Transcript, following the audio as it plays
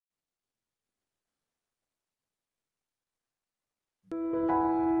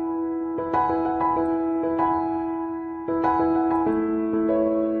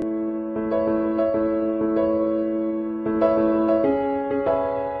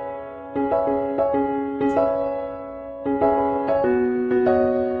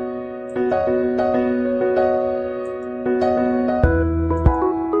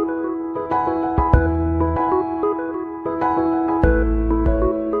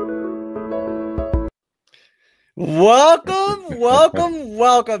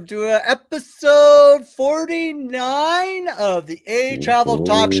Welcome to episode 49 of the Travel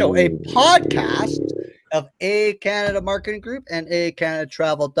Talk Show, a podcast of Canada Marketing Group and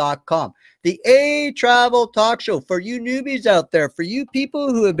ehCanadaTravel.com. The Travel Talk Show for you newbies out there, for you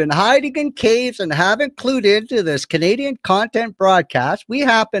people who have been hiding in caves and haven't clued into this Canadian content broadcast. We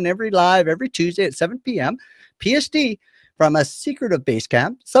happen every Tuesday at 7 p.m. PST from a secretive base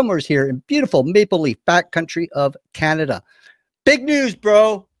camp somewhere here in beautiful Maple Leaf backcountry of Canada. Big news,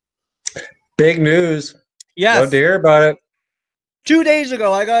 bro. Big news. Yes. Love to hear about it. 2 days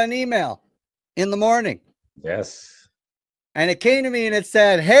ago, I got an email in the morning. Yes. And it came to me and it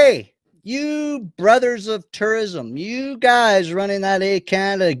said, hey, you brothers of tourism, you guys running that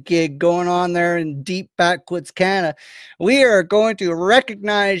Canada gig going on there in deep backwoods Canada, we are going to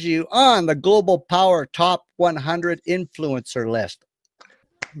recognize you on the Global Power Top 100 influencer list.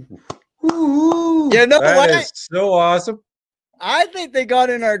 Ooh, you know that what? Is so awesome. I think they got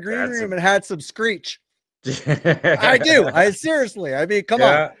in our green room and had some screech. I do. Seriously. I mean, come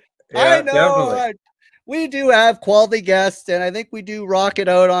on. I know we do have quality guests, and I think we do rock it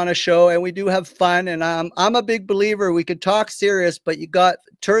out on a show, and we do have fun. And I'm a big believer. We could talk serious, but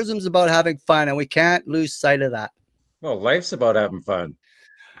tourism's about having fun, and we can't lose sight of that. Well, life's about having fun.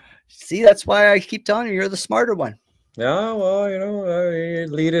 See, that's why I keep telling you, you're the smarter one. Yeah, well, you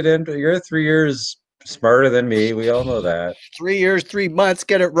lead it into. You're 3 years smarter than me. We all know that. 3 years, 3 months.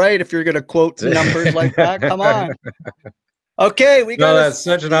 Get it right if you're going to quote numbers like that. Come on. Okay, we got. No, that's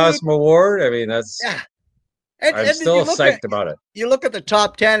such an awesome award. I mean, that's. Yeah. I'm still psyched about it. You look at the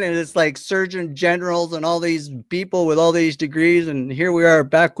top 10 and it's like surgeon generals and all these people with all these degrees. And here we are,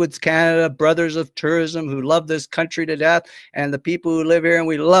 backwoods Canada, brothers of tourism who love this country to death. And the people who live here, and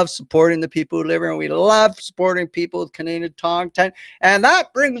we love supporting the people who live here. And we love supporting people with Canadian content. And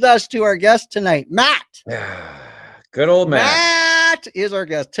that brings us to our guest tonight, Matt. Good old Matt. Matt is our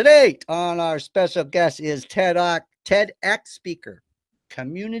guest today. On our special guest is TEDx Speaker,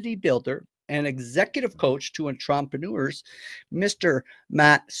 community builder, and executive coach to entrepreneurs, Mr.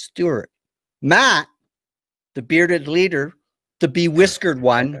 Matt Stewart. Matt, the bearded leader, the bewhiskered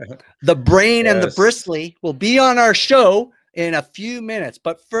one, the brain and the bristly, will be on our show in a few minutes.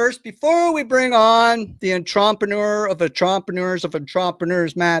 But first, before we bring on the entrepreneur of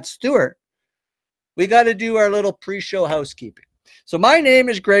entrepreneurs, Matt Stewart, we got to do our little pre-show housekeeping. So my name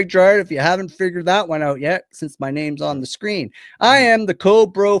is Greg Gerard, if you haven't figured that one out yet, since my name's on the screen. I am the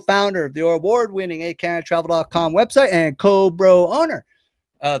co-bro founder of the award-winning ehCanadaTravel.com website and co-bro owner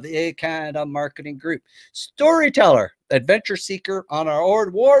of the ehCanada Marketing Group. Storyteller, adventure seeker on our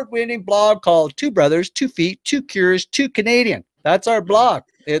award-winning blog called Two Brothers, 2 Feet, 2 Cures, 2 Canadian. That's our blog.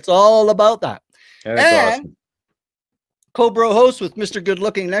 It's all about that. And awesome. Co-bro host with Mr. Good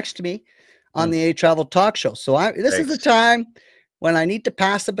Looking next to me on the Travel Talk Show. So this is the time when I need to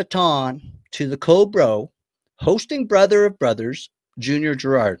pass the baton to the co-bro, hosting brother of brothers, Junior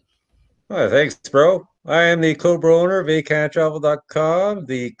Gerard. Well, thanks, bro. I am the co-bro owner of ehCanadaTravel.com,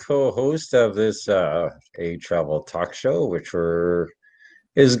 the co-host of this Travel Talk Show, which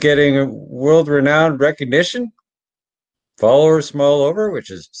is getting world-renowned recognition, followers from all over,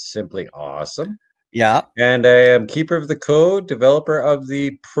 which is simply awesome. Yeah. And I am keeper of the code, developer of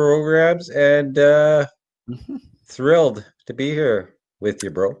the programs, and thrilled to be here with you,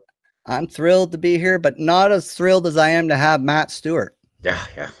 bro. I'm thrilled to be here, but not as thrilled as I am to have Matt Stewart.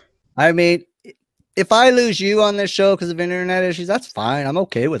 Yeah. I mean, if I lose you on this show because of internet issues, that's fine. I'm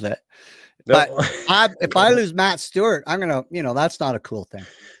okay with it. No. But if I lose Matt Stewart, I'm going to, that's not a cool thing.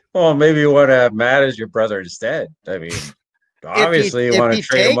 Well, maybe you want to have Matt as your brother instead. I mean, obviously you want to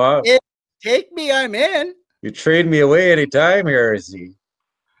trade him up. Take me, I'm in. You trade me away anytime here, is he?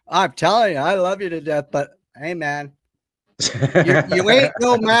 I'm telling you, I love you to death, but hey, man, you ain't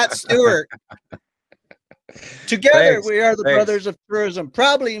no Matt Stewart. Together, we are the brothers of tourism,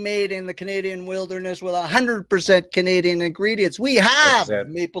 proudly made in the Canadian wilderness with 100% Canadian ingredients. We have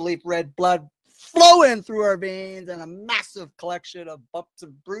maple leaf red blood flowing through our veins and a massive collection of bumps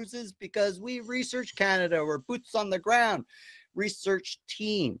and bruises because we research Canada. We're boots on the ground research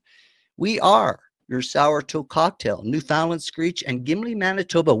team. We are your sourdough cocktail, Newfoundland Screech, and Gimli,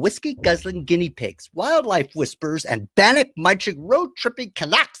 Manitoba whiskey guzzling guinea pigs, wildlife whisperers, and bannock munching road tripping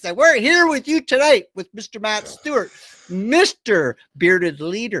Canucks. And we're here with you tonight with Mr. Matt Stewart, Mr. Bearded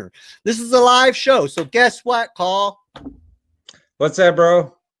Leader. This is a live show, so guess what, Call? What's that,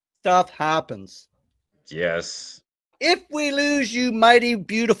 bro? stuff happens. Yes. If we lose you mighty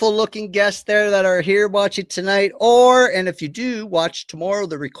beautiful looking guests there that are here watching tonight, and if you do watch tomorrow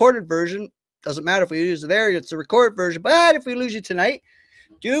the recorded version, doesn't matter if we lose it there, it's a recorded version, but if we lose you tonight,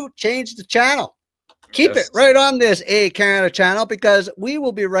 do change the channel. Keep it right on this ehCanada channel, because we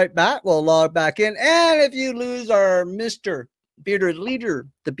will be right back. We'll log back in. And if you lose our Mr. Bearded Leader,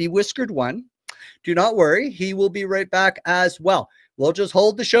 the bewhiskered one, do not worry. He will be right back as well. We'll just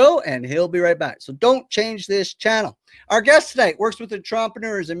hold the show and he'll be right back. So don't change this channel. Our guest tonight works with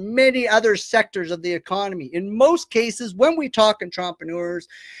entrepreneurs in many other sectors of the economy. In most cases, when we talk entrepreneurs,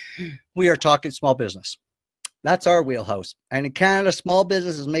 we are talking small business. That's our wheelhouse. And in Canada, small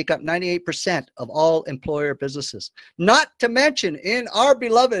businesses make up 98% of all employer businesses. Not to mention, in our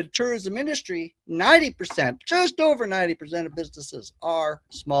beloved tourism industry, 90%, just over 90% of businesses are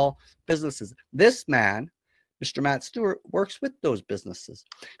small businesses. This man, Mr. Matt Stewart, works with those businesses.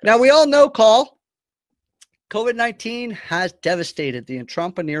 Now, we all know, COVID-19 has devastated the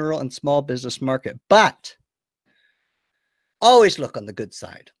entrepreneurial and small business market, but always look on the good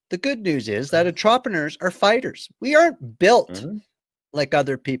side. The good news is that entrepreneurs are fighters. We aren't built like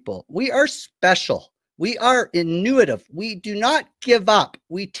other people. We are special. We are intuitive. We do not give up.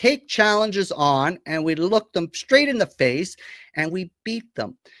 We take challenges on and we look them straight in the face and we beat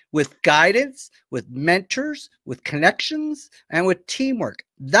them with guidance, with mentors, with connections, and with teamwork.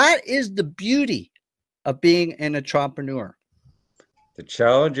 That is the beauty of being an entrepreneur. The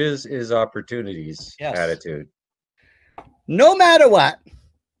challenges is opportunities attitude. No matter what,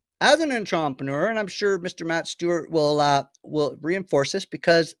 as an entrepreneur, and I'm sure Mr. Matt Stewart will reinforce this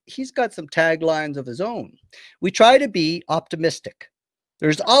because he's got some taglines of his own. We try to be optimistic.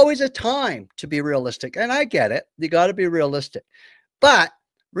 There's always a time to be realistic, and I get it. You got to be realistic, but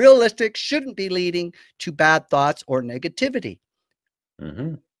realistic shouldn't be leading to bad thoughts or negativity.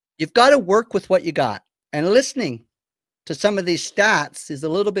 You've got to work with what you got, and listening to some of these stats is a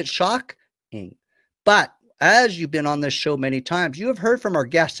little bit shocking, but as you've been on this show many times, you have heard from our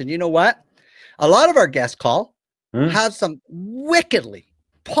guests. And you know what? A lot of our guests have some wickedly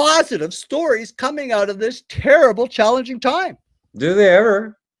positive stories coming out of this terrible, challenging time. Do they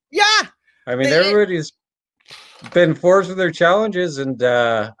ever? Yeah. I mean, everybody's been forced with their challenges and,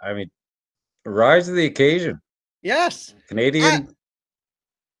 I mean, rise to the occasion. Yes. Canadian.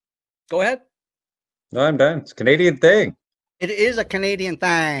 Go ahead. No, I'm done. It's a Canadian thing. It is a Canadian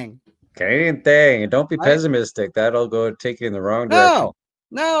thing. Canadian thing, and don't be pessimistic. That'll go take you in the wrong direction.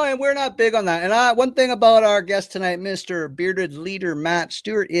 No, and we're not big on that. And one thing about our guest tonight, Mr. Bearded Leader Matt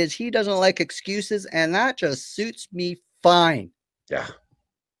Stewart, is he doesn't like excuses, and that just suits me fine. Yeah.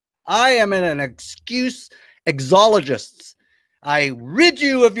 I am an excuse exologist. I rid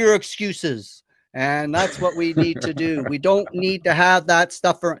you of your excuses. And that's what we need to do. We don't need to have that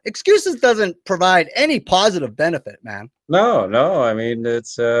stuff. Excuses doesn't provide any positive benefit, man. No. I mean,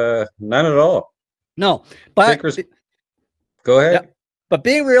 it's none at all. No, but go ahead. Yeah, but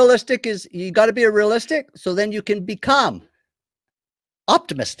being realistic is, you got to be realistic so then you can become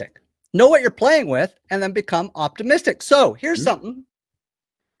optimistic. Know what you're playing with and then become optimistic. So here's something.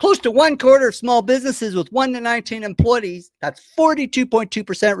 Close to 1/4 of small businesses with 1 to 19 employees, that's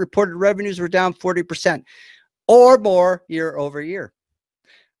 42.2%, reported revenues were down 40% or more year over year.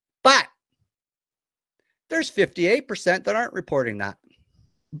 But there's 58% that aren't reporting that.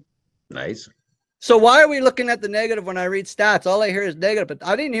 Nice. So why are we looking at the negative when I read stats? All I hear is negative, but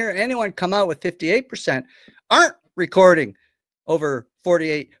I didn't hear anyone come out with 58% aren't recording over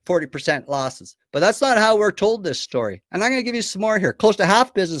 40% losses. But that's not how we're told this story. And I'm going to give you some more here. Close to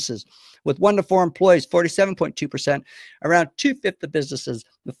half businesses with 1 to 4 employees, 47.2%. Around 2/5 of businesses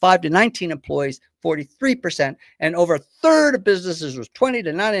with 5 to 19 employees, 43%. And over 1/3 of businesses with 20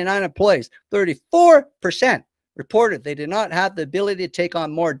 to 99 employees, 34% reported they did not have the ability to take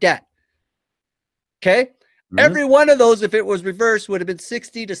on more debt. Okay? Every one of those, if it was reversed, would have been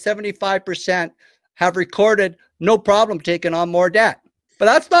 60 to 75% have recorded no problem taking on more debt. But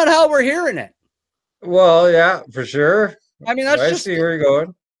that's not how we're hearing it. Well, yeah, for sure. I mean, that's I see where you're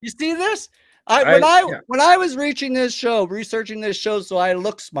going. You see this? When I was researching this show, so I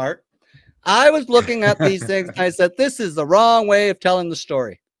look smart, I was looking at these things and I said, this is the wrong way of telling the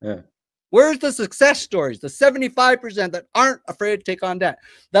story. Yeah. Where's the success stories? The 75% that aren't afraid to take on debt.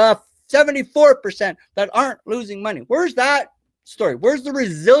 The 74% that aren't losing money. Where's that story? Where's the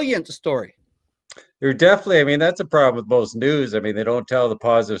resilient story? You're definitely, I mean, that's a problem with most news. I mean, they don't tell the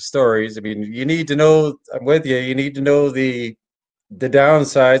positive stories. I mean, you need to know, I'm with you, you need to know the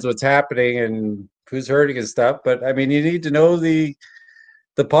downsides, what's happening and who's hurting and stuff. But I mean, you need to know the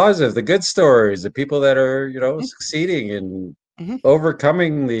positive, the good stories, the people that are, you know, succeeding. And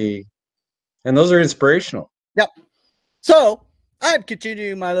overcoming and those are inspirational. Yep. So I'm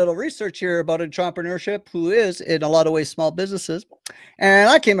continuing my little research here about entrepreneurship, who is in a lot of ways small businesses. And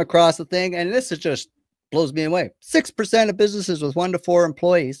I came across a thing, and this is just blows me away. 6% of businesses with 1 to 4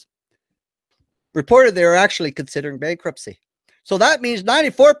 employees reported they were actually considering bankruptcy. So that means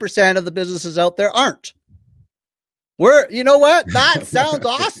 94% of the businesses out there aren't. You know what? That sounds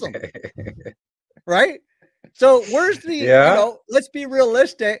awesome. Right? So where's the, let's be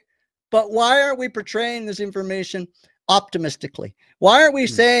realistic, but why aren't we portraying this information optimistically? Why aren't we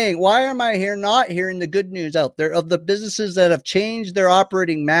saying, why am I not hearing the good news out there of the businesses that have changed their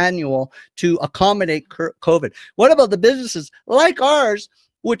operating manual to accommodate COVID? What about the businesses like ours,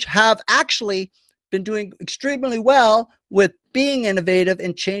 which have actually been doing extremely well with being innovative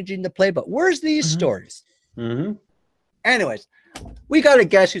and changing the playbook? Where's these stories? Anyways, we got to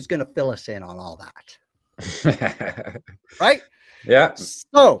guess who's going to fill us in on all that. Right? Yeah.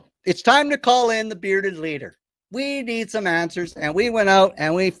 So it's time to call in the bearded leader. We need some answers. And we went out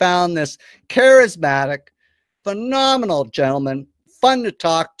and we found this charismatic, phenomenal gentleman, fun to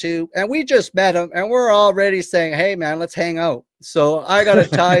talk to. And we just met him and we're already saying, hey, man, let's hang out. So I got to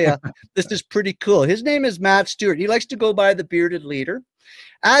tell you, this is pretty cool. His name is Matt Stewart. He likes to go by the bearded leader.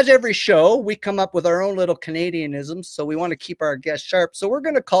 As every show, we come up with our own little Canadianisms. So we want to keep our guests sharp. So we're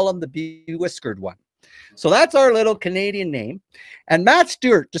going to call him the Bewhiskered one. So that's our little Canadian name. And Matt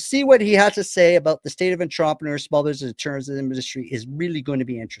Stewart, to see what he has to say about the state of entrepreneurs, small business, and tourism industry is really going to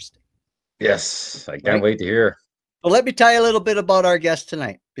be interesting. Yes, I can't wait to hear. So let me tell you a little bit about our guest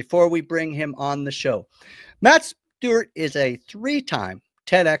tonight before we bring him on the show. Matt Stewart is a 3-time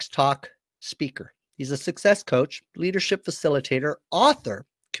TEDx Talk speaker. He's a success coach, leadership facilitator, author,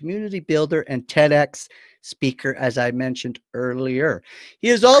 community builder, and TEDx speaker, as I mentioned earlier. He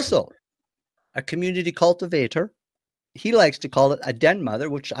is also a community cultivator. He likes to call it a den mother,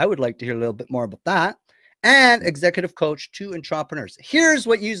 which I would like to hear a little bit more about that, and executive coach to entrepreneurs. Here's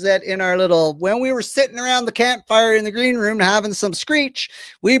what you said in our little, when we were sitting around the campfire in the green room having some screech,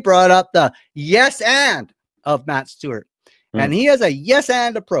 we brought up the yes and of Matt Stewart. And he has a yes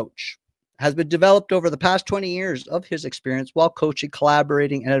and approach, has been developed over the past 20 years of his experience while coaching,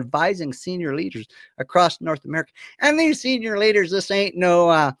 collaborating, and advising senior leaders across North America. And these senior leaders, this ain't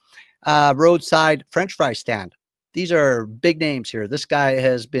no roadside French fry stand. These are big names here. This guy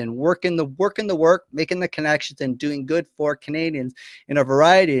has been working the work, making the connections, and doing good for Canadians in a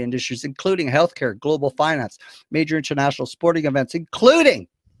variety of industries, including healthcare, global finance, major international sporting events, including,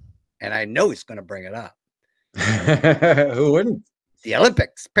 and I know he's going to bring it up. Who wouldn't? The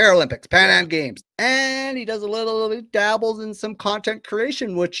Olympics, Paralympics, Pan Am Games. And he does a little dabbles in some content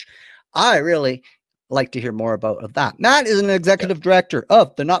creation, which I really like to hear more about that. Matt is an executive director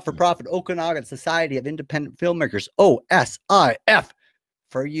of the not-for-profit Okanagan Society of Independent Filmmakers, OSIF,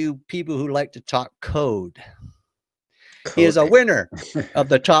 for you people who like to talk code. He is a winner of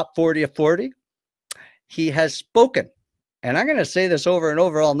the top 40 of 40. He has spoken, and I'm going to say this over and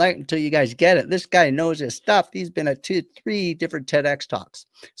over all night until you guys get it. This guy knows his stuff. He's been at 3 different TEDx talks.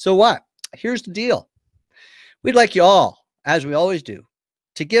 So what? Here's the deal. We'd like you all, as we always do,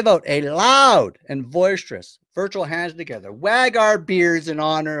 to give out a loud and boisterous virtual hands together. Wag our beards in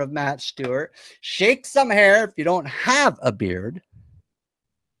honor of Matt Stewart. Shake some hair if you don't have a beard.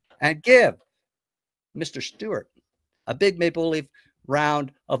 And give Mr. Stewart a big maple leaf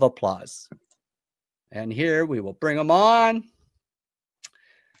round of applause. And here we will bring him on.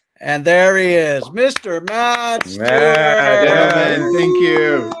 And there he is, Mr. Matt Stewart. Gentlemen, thank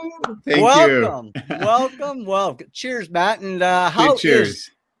you. Welcome. Cheers, Matt. And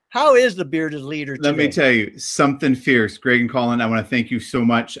cheers. How is the bearded leader today? Let me tell you, something fierce. Greg and Colin, I want to thank you so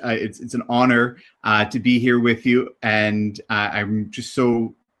much. It's an honor to be here with you. And I'm just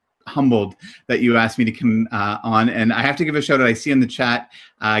so humbled that you asked me to come on. And I have to give a shout out. I see in the chat,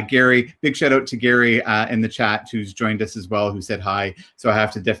 Gary, big shout out to Gary in the chat who's joined us as well, who said hi. So I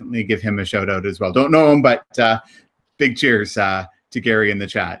have to definitely give him a shout out as well. Don't know him, but big cheers to Gary in the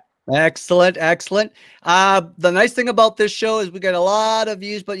chat. Excellent. The nice thing about this show is we get a lot of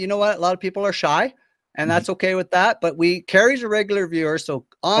views, but you know what? A lot of people are shy, and that's okay with that. But Carrie's a regular viewer. So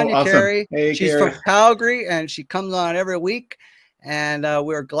Anya, awesome. Carrie, hey, she's Carrie. From Calgary, and she comes on every week. And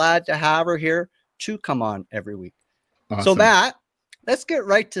we're glad to have her here to come on every week. Awesome. So Matt, let's get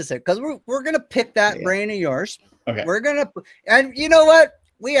right to it, because we're going to pick that brain of yours. Okay. And you know what?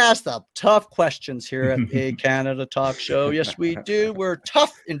 We ask the tough questions here at the Canada Talk Show. Yes, we do. We're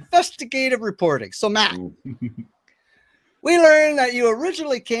tough investigative reporting. So Matt, we learned that you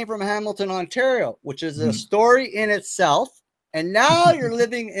originally came from Hamilton, Ontario, which is a story in itself. And now you're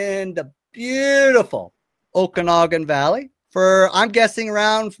living in the beautiful Okanagan Valley, for, I'm guessing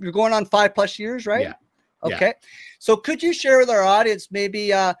around, you're going on 5+ years, right? Yeah. Okay. Yeah. So could you share with our audience,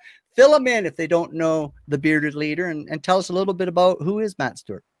 maybe fill them in if they don't know the bearded leader, and tell us a little bit about who is Matt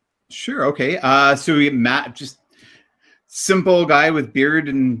Stewart? Sure. Okay. So Matt, just simple guy with beard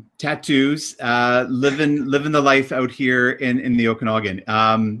and tattoos, living the life out here in the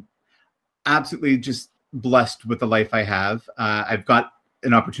Okanagan. Absolutely just blessed with the life I have. I've got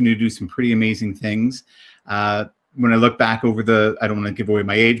an opportunity to do some pretty amazing things. When I look back over I don't want to give away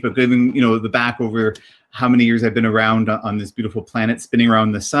my age, but giving, the back over how many years I've been around on this beautiful planet, spinning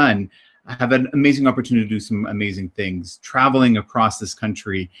around the sun, I have an amazing opportunity to do some amazing things. Traveling across this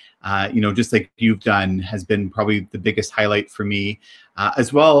country, just like you've done, has been probably the biggest highlight for me.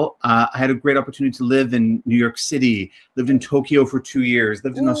 As well, I had a great opportunity to live in New York City, lived in Tokyo for 2 years,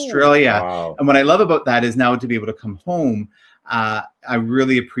 lived in Australia. Wow. And what I love about that is now to be able to come home, I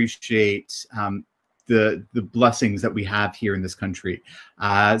really appreciate the blessings that we have here in this country.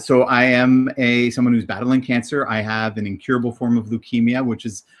 So I am someone who's battling cancer. I have an incurable form of leukemia, which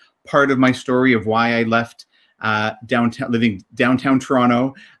is part of my story of why I left living downtown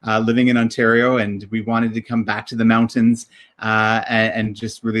Toronto, living in Ontario, and we wanted to come back to the mountains and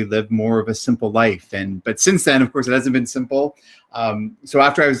just really live more of a simple life. But since then, of course, it hasn't been simple. So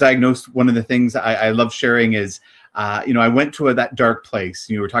after I was diagnosed, one of the things I love sharing is, I went to that dark place.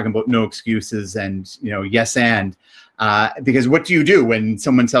 You were talking about no excuses and, yes, and because what do you do when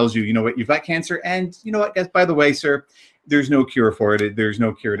someone tells you, what, you've got cancer, and what, by the way, sir, there's no cure for it. There's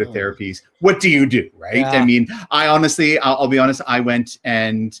no curative therapies. What do you do, right? Yeah. I mean, I'll be honest, I went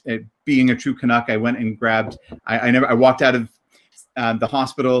and, being a true Canuck, I went and grabbed, I walked out of the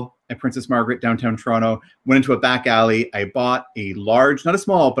hospital at Princess Margaret, downtown Toronto, went into a back alley. I bought a large, not a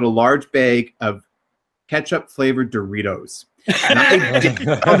small, but a large bag of ketchup flavored Doritos. And I did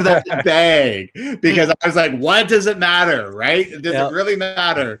come to that bag because I was like, what does it matter, right? Does it really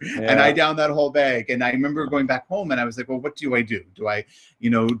matter? Yeah. And I downed that whole bag. And I remember going back home and I was like, well, what do I do? Do I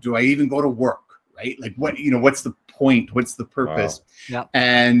even go to work, right? Like what, what's the point? What's the purpose? Wow. Yeah.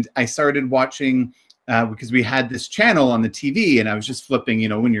 And I started watching, because we had this channel on the TV and I was just flipping,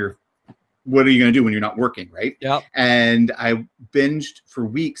 what are you going to do when you're not working, right? Yeah. And I binged for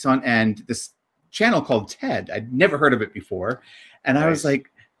weeks on end this channel called TED. I'd never heard of it before. And I was like,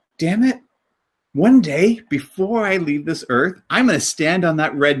 damn it. One day before I leave this earth, I'm going to stand on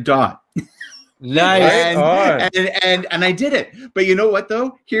that red dot. Nice. And I did it. But you know what,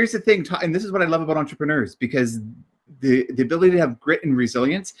 though? Here's the thing. And this is what I love about entrepreneurs, because the ability to have grit and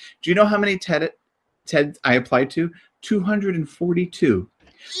resilience. Do you know how many TED I applied to? 242.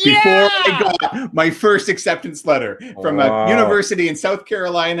 Before I got my first acceptance letter from a university in South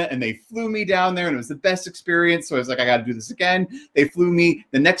Carolina, and they flew me down there, and it was the best experience. So I was like, I got to do this again. They flew me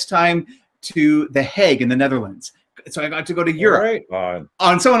the next time to The Hague in the Netherlands. So I got to go to Europe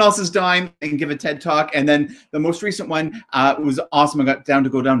on someone else's dime and give a TED talk. And then the most recent one was awesome. I got to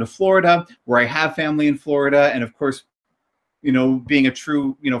go down to Florida, where I have family in Florida. And of course, being a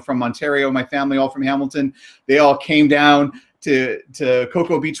true, from Ontario, my family all from Hamilton, they all came down to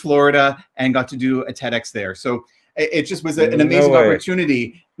Cocoa Beach, Florida, and got to do a TEDx there. So it just was an amazing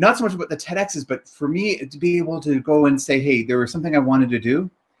opportunity, not so much about the TEDx's, but for me to be able to go and say, hey, there was something I wanted to do.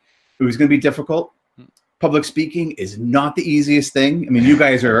 It was going to be difficult. Public speaking is not the easiest thing. I mean, you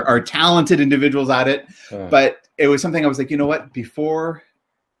guys are talented individuals at it, but it was something I was like, you know what, before,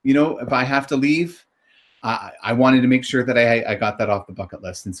 if I have to leave, I wanted to make sure that I got that off the bucket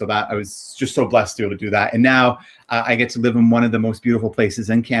list. And so that I was just so blessed to be able to do that. And now I get to live in one of the most beautiful places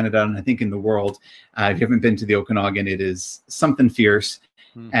in Canada, and I think in the world. If you haven't been to the Okanagan, it is something fierce.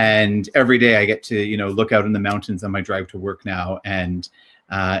 And every day I get to, look out in the mountains on my drive to work now. And,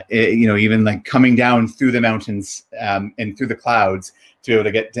 even like coming down through the mountains and through the clouds to be able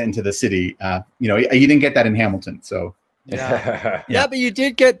to get into the city, you didn't get that in Hamilton. So. Yeah. Yeah, but you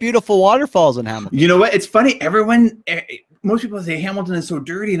did get beautiful waterfalls in Hamilton. You know what? It's funny. Most people say Hamilton is so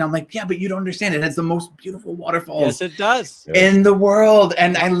dirty, and I'm like, yeah, but you don't understand. It has the most beautiful waterfalls. Yes, it does. In the world.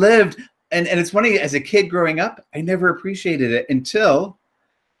 And I lived, and it's funny, as a kid growing up, I never appreciated it until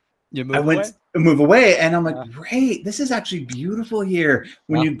move away, and I'm like, great, this is actually beautiful here.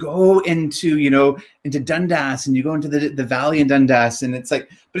 When you go into, into Dundas, and you go into the valley in Dundas, and it's like,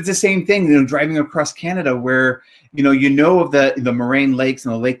 but it's the same thing, driving across Canada, where, of the moraine lakes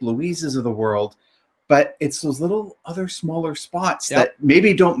and the Lake Louises of the world, but it's those little other smaller spots that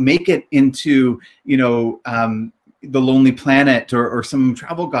maybe don't make it into, the Lonely Planet or some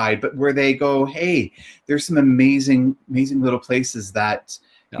travel guide, but where they go, hey, there's some amazing little places that,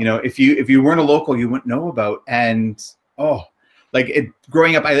 if you weren't a local, you wouldn't know about. And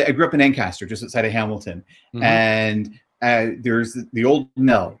growing up, I grew up in Ancaster, just outside of Hamilton, and there's the old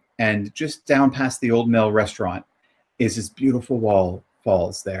mill, and just down past the old mill restaurant is this beautiful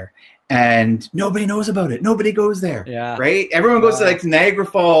falls there, and nobody knows about it. Nobody goes there. Yeah. Right. Everyone goes to like Niagara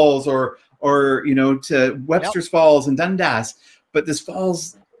Falls or to Webster's Falls and Dundas, but this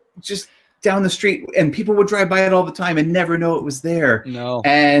falls just down the street, and people would drive by it all the time and never know it was there. No.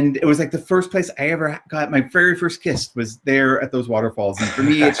 And it was like the first place I ever got my very first kiss was there at those waterfalls. And for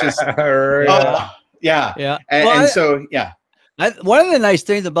me, it's just, Yeah. And so, yeah. One of the nice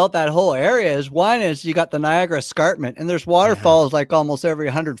things about that whole area is, one is you got the Niagara Escarpment, and there's waterfalls like almost every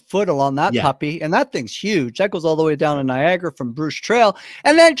 100 foot along that puppy, and that thing's huge. That goes all the way down to Niagara from Bruce Trail,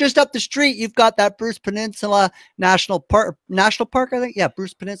 and then just up the street you've got that Bruce Peninsula National Park, I think. Yeah,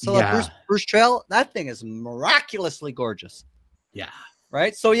 Bruce Peninsula, Bruce Trail. That thing is miraculously gorgeous. Yeah.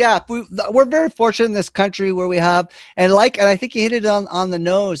 Right. So yeah, we're very fortunate in this country where we have, and I think you hit it on the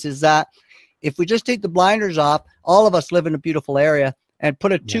nose, is that if we just take the blinders off, all of us live in a beautiful area, and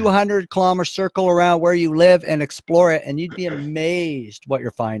put a 200-kilometer circle around where you live and explore it, and you'd be amazed what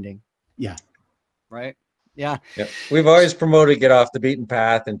you're finding. Yeah. Right. Yeah. We've always promoted get off the beaten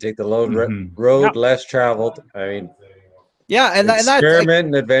path and take the road less traveled. I mean, and experiment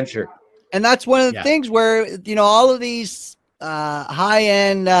and adventure. And that's one of the things where, all of these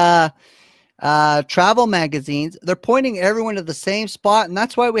high-end travel magazines, they're pointing everyone to the same spot, and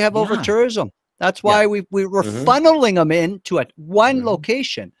that's why we have over tourism. That's why we're funneling them into one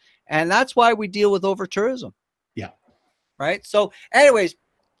location, and that's why we deal with over tourism. Yeah. Right. So, anyways,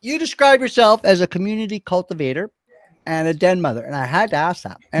 you describe yourself as a community cultivator and a den mother, and I had to ask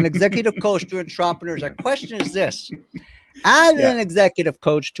that. An executive coach to entrepreneurs. Our question is this: as an executive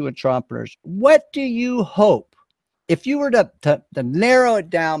coach to entrepreneurs, what do you hope? If you were to narrow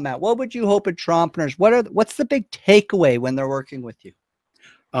it down, Matt, what would you hope entrepreneurs, what's the big takeaway when they're working with you?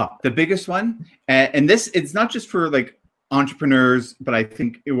 The biggest one, and this, it's not just for like entrepreneurs, but I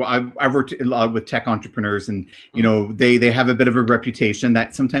think I've worked a lot with tech entrepreneurs, and they have a bit of a reputation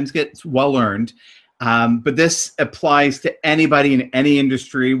that sometimes gets well earned. But this applies to anybody in any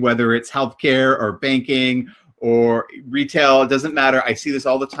industry, whether it's healthcare or banking or retail. It doesn't matter. I see this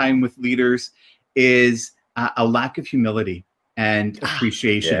all the time with leaders, is a lack of humility and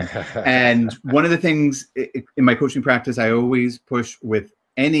appreciation. And one of the things in my coaching practice, I always push with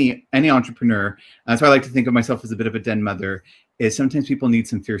any entrepreneur, that's why I like to think of myself as a bit of a den mother, is sometimes people need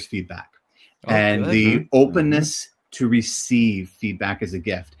some fierce feedback. The openness to receive feedback is a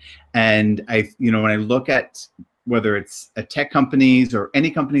gift. And when I look at whether it's tech companies or any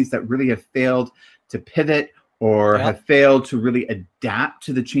companies that really have failed to pivot or have failed to really adapt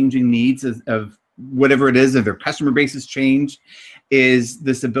to the changing needs of whatever it is, if their customer base has changed, is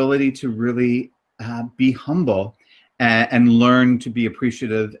this ability to really be humble and learn to be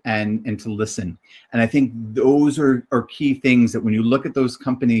appreciative and to listen. And I think those are key things that when you look at those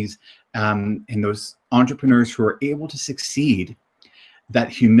companies and those entrepreneurs who are able to succeed, that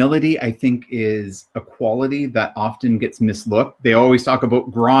humility, I think, is a quality that often gets mislooked. They always talk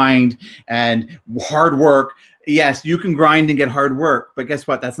about grind and hard work. Yes, you can grind and get hard work, but guess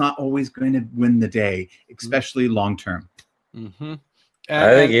what? That's not always going to win the day, especially long term. I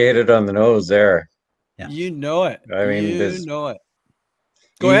think you hit it on the nose there. Yeah. You know it. I mean, you know it.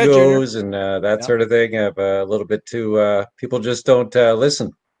 Go ahead, egos and that sort of thing have a little bit too. People just don't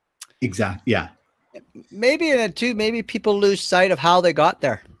listen. Exactly. Yeah. Maybe people lose sight of how they got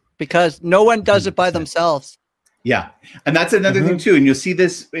there, because no one does it by themselves. Yeah, and that's another thing too. And you'll see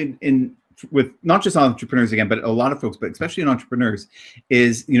this in with not just entrepreneurs again, but a lot of folks, but especially in entrepreneurs,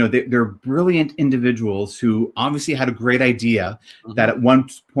 is they're brilliant individuals who obviously had a great idea that at one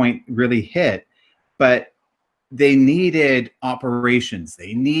point really hit, but they needed operations.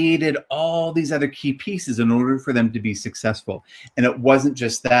 They needed all these other key pieces in order for them to be successful. And it wasn't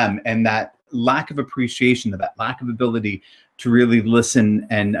just them. And that lack of appreciation, that lack of ability to really listen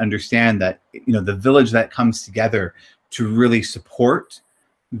and understand that, the village that comes together to really support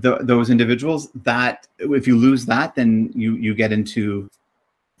those individuals, that if you lose that, then you get into,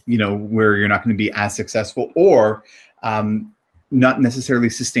 where you're not going to be as successful or not necessarily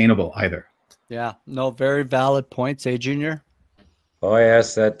sustainable either. Yeah, no, very valid points, Junior. Oh,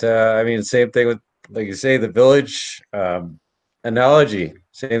 yes, that I mean, same thing with, like you say, the village analogy.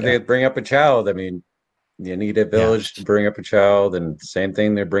 Same thing with bring up a child. I mean, you need a village to bring up a child, and same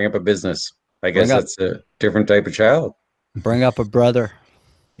thing to bring up a business. I guess that's a different type of child. Bring up a brother.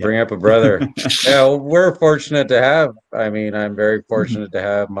 Bring up a brother. We're fortunate to have. I mean, I'm very fortunate to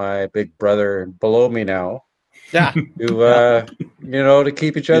have my big brother below me now. Yeah. To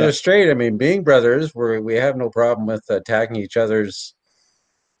keep each other straight. I mean, being brothers, we have no problem with attacking each other's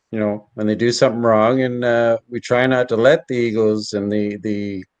you know, when they do something wrong, and we try not to let the egos and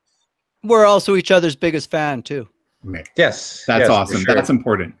the We're also each other's biggest fan too. Okay. yes, That's yes, for awesome. sure. That's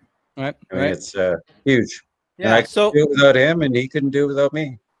important. Right. I mean, Right. it's huge. And Yeah. I couldn't So do it without him, and he couldn't do it without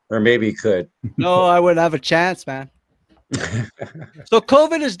me, or maybe he could. no, I wouldn't have a chance, man. So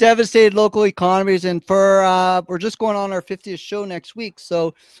COVID has devastated local economies, and for we're just going on our 50th show next week.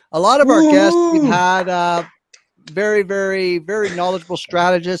 So a lot of our guests we've had very, very, very knowledgeable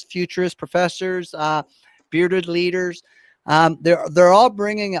strategists, futurists, professors, bearded leaders. They're all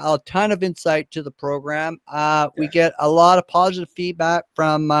bringing a ton of insight to the program. We get a lot of positive feedback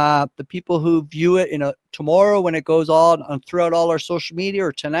from the people who view it, tomorrow when it goes on throughout all our social media,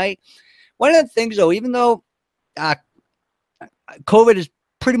 or tonight. One of the things, though, even though COVID has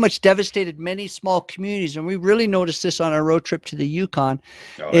pretty much devastated many small communities, and we really noticed this on our road trip to the Yukon,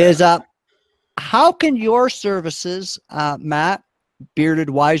 how can your services, Matt, bearded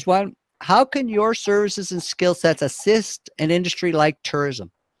wise one, how can your services and skill sets assist an industry like tourism?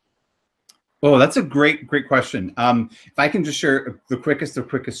 Oh, that's a great question. If I can just share the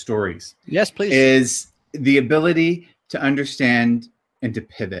quickest stories. Yes, please. Is the ability to understand and to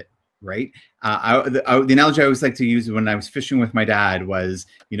pivot, right? The analogy I always like to use when I was fishing with my dad was,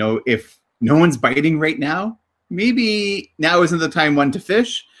 if no one's biting right now, maybe now isn't the time one to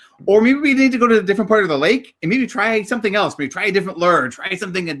fish. Or maybe we need to go to a different part of the lake and maybe try something else. Maybe try a different lure, try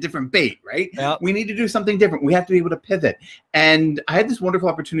something, a different bait, right? Yep. We need to do something different. We have to be able to pivot. And I had this wonderful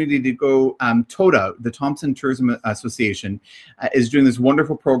opportunity to go, TOTA, the Thompson Tourism Association, is doing this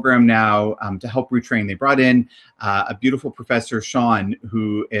wonderful program now to help retrain. They brought in a beautiful professor, Sean,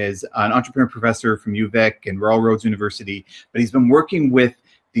 who is an entrepreneur professor from UVic and Royal Roads University. But he's been working with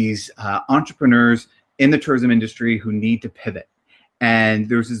these entrepreneurs in the tourism industry who need to pivot. And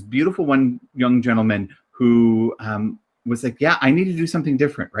there was this beautiful one young gentleman who was like, yeah, I need to do something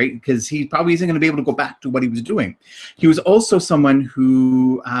different, right? Because he probably isn't going to be able to go back to what he was doing. He was also someone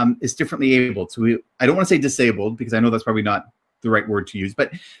who is differently abled. So I don't want to say disabled, because I know that's probably not the right word to use,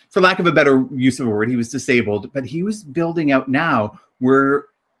 but for lack of a better use of a word, he was disabled. But he was building out now where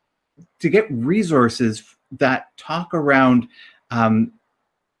to get resources that talk around,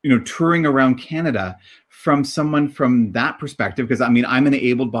 touring around Canada from someone from that perspective, because I'm an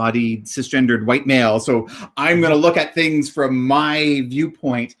able-bodied, cisgendered white male, so I'm going to look at things from my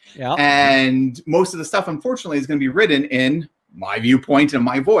viewpoint. Yeah. And most of the stuff, unfortunately, is going to be written in my viewpoint and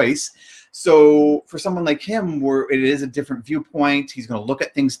my voice. So for someone like him, where it is a different viewpoint, he's going to look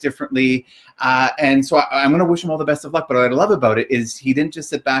at things differently. And so I'm going to wish him all the best of luck. But what I love about it is he didn't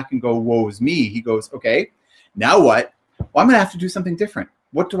just sit back and go, woe is me. He goes, okay, now what? Well, I'm going to have to do something different.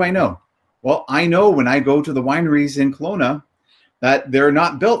 What do I know? Well, I know when I go to the wineries in Kelowna that they're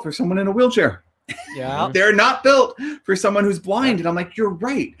not built for someone in a wheelchair. Yeah. They're not built for someone who's blind. And I'm like, you're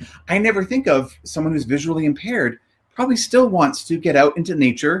right. I never think of someone who's visually impaired probably still wants to get out into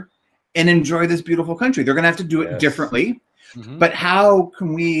nature and enjoy this beautiful country. They're going to have to do it differently. Mm-hmm. But how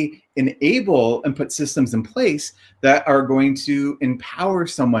can we enable and put systems in place that are going to empower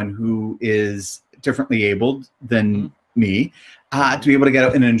someone who is differently abled than me to be able to get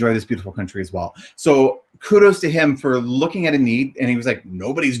out and enjoy this beautiful country as well? So kudos to him for looking at a need, and he was like,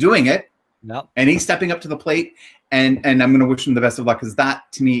 nobody's doing it. Nope. And he's stepping up to the plate, and I'm going to wish him the best of luck, because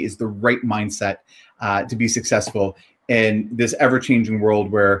that to me is the right mindset to be successful in this ever-changing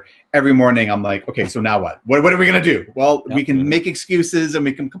world where every morning I'm like, okay, so now what? What are we going to do? Well, we can make excuses and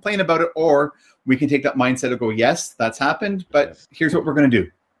we can complain about it, or we can take that mindset and go, yes, that's happened, but here's what we're going to do.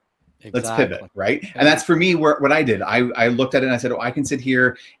 Exactly. Let's pivot, right? And that's for me what I did. I looked at it and I said, oh, I can sit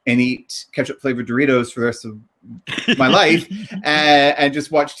here and eat ketchup flavored Doritos for the rest of my life and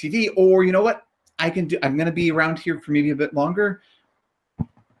just watch TV. Or you know what? I'm going to be around here for maybe a bit longer.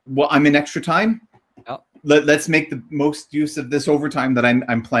 Well, I'm in extra time. Yep. Let's make the most use of this overtime that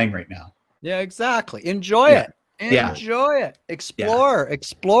I'm playing right now. Yeah, exactly. Enjoy it. Enjoy it.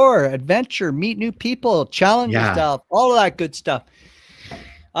 Explore, adventure, meet new people, challenge yourself, all of that good stuff.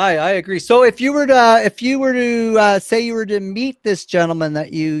 I agree. So if you were to say you were to meet this gentleman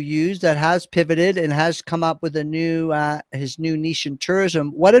that you use that has pivoted and has come up with his new niche in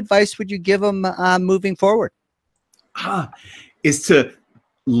tourism, what advice would you give him moving forward? Is to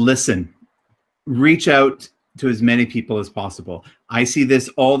listen, reach out to as many people as possible. I see this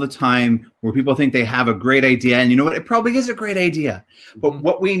all the time where people think they have a great idea, and you know what? It probably is a great idea. But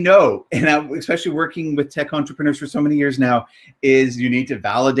what we know, and I'm especially working with tech entrepreneurs for so many years now, is you need to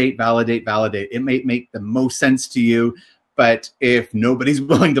validate. It may make the most sense to you, but if nobody's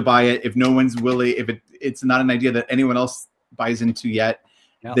willing to buy it, if no one's willing, if it's not an idea that anyone else buys into yet,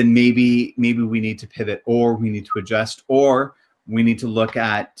 then maybe we need to pivot, or we need to adjust, or we need to look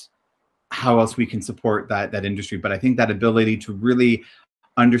at how else we can support that industry. But I think that ability to really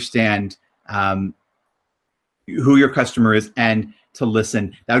understand who your customer is and to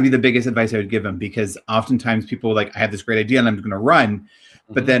listen, that would be the biggest advice I would give them, because oftentimes people are like, I have this great idea and I'm going to run,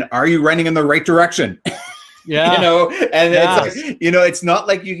 but then are you running in the right direction? Yeah. And it's like, it's not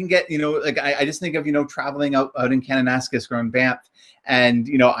like you can get, like I just think of, traveling out in Kananaskis or in Banff, and,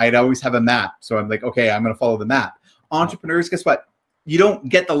 I'd always have a map. So I'm like, okay, I'm going to follow the map. Entrepreneurs, guess what? You don't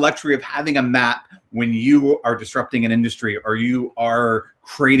get the luxury of having a map when you are disrupting an industry or you are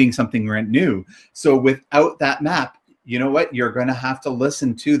creating something brand new. So without that map, you know what? You're going to have to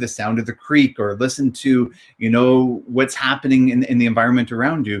listen to the sound of the creek, or listen to, what's happening in the environment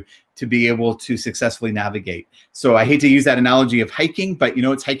around you to be able to successfully navigate. So I hate to use that analogy of hiking, but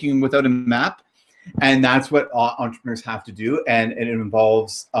it's hiking without a map. And that's what entrepreneurs have to do, and it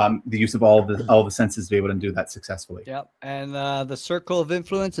involves the use of all the senses to be able to do that successfully. Yep. And the circle of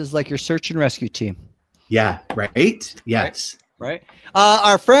influence is like your search and rescue team. Yeah. Right. Yes. Right.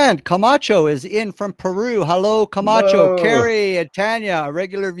 Our friend Camacho is in from Peru. Hello, Camacho. Hello. Carrie and Tanya,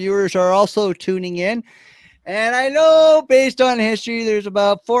 regular viewers, are also tuning in. And I know, based on history, there's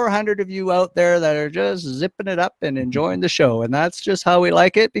about 400 of you out there that are just zipping it up and enjoying the show. And that's just how we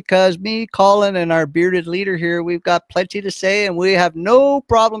like it, because me, Colin, and our bearded leader here, we've got plenty to say, and we have no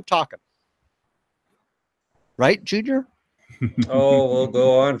problem talking. Right, Junior? Oh, we'll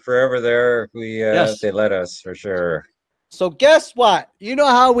go on forever there if we if they let us, for sure. So guess what? You know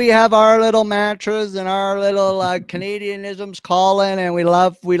how we have our little mantras and our little Canadianisms, Colin, and we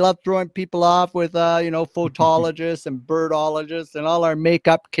love throwing people off with photologists and birdologists and all our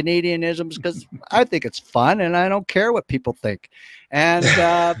make-up Canadianisms, because I think it's fun and I don't care what people think. And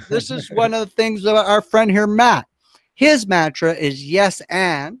this is one of the things that our friend here, Matt, his mantra is yes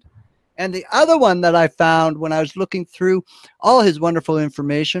and. And the other one that I found when I was looking through all his wonderful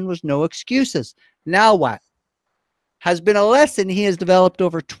information was no excuses. Now what? Has been a lesson he has developed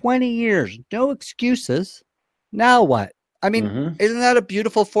over 20 years. No excuses. Now what? I mean, isn't that a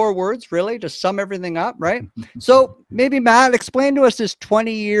beautiful 4 words, really, to sum everything up, right? So maybe, Matt, explain to us this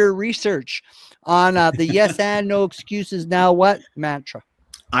 20-year research on the yes and no excuses, now what mantra.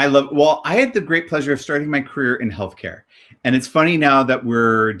 I had the great pleasure of starting my career in healthcare. And it's funny now that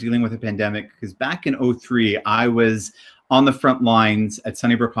we're dealing with a pandemic, because back in 2003, I was on the front lines at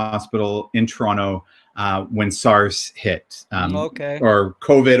Sunnybrook Hospital in Toronto when SARS hit, or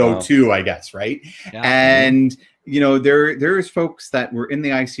COVID 02, I guess, right? Yeah. And, there's folks that were in the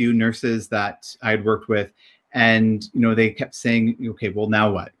ICU, nurses that I had worked with, and, they kept saying, okay, well,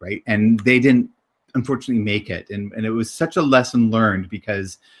 now what, right? And they didn't, unfortunately, make it. And it was such a lesson learned,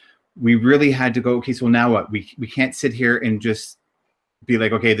 because we really had to go, okay, so now what? We can't sit here and just be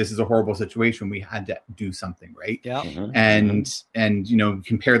like, okay, this is a horrible situation. We had to do something, right? Yeah. And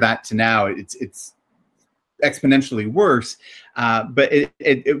compare that to now, it's exponentially worse. But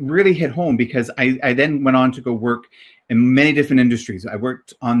it really hit home, because I then went on to go work in many different industries. I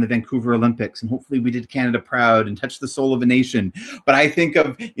worked on the Vancouver Olympics, and hopefully we did Canada proud and touched the soul of a nation. But I think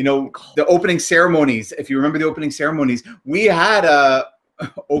of, the opening ceremonies. If you remember the opening ceremonies, we had a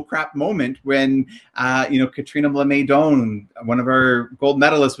oh crap moment when Katrina Maidon, one of our gold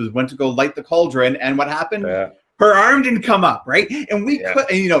medalists, went to go light the cauldron, and what happened? Her arm didn't come up, right? And we could,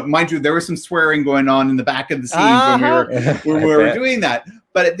 and, mind you, there was some swearing going on in the back of the scenes when we were doing that.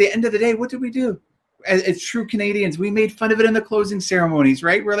 But at the end of the day, what did we do? As true Canadians, we made fun of it in the closing ceremonies,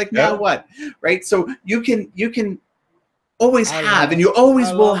 right? We're like, now what, right? So you can always have, and you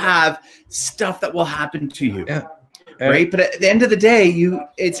always will have stuff that will happen to you. Yeah. Right. But at the end of the day,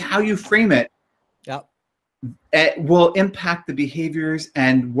 it's how you frame it. Yep. It will impact the behaviors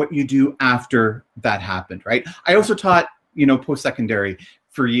and what you do after that happened. Right. I also taught, post-secondary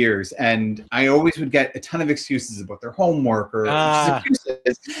for years, and I always would get a ton of excuses about their homework or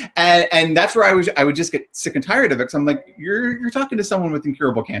excuses. And that's where I would just get sick and tired of it. Cause I'm like, you're talking to someone with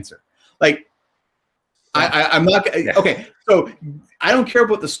incurable cancer. Like, I'm not okay. So I don't care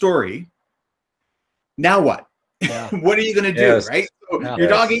about the story. Now what? Yeah. What are you going to do, right? So your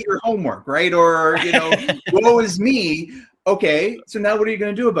dog ate your homework, right? Or, woe is me. Okay, so now what are you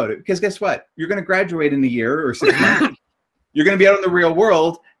going to do about it? Because guess what? You're going to graduate in a year or 6 months. You're going to be out in the real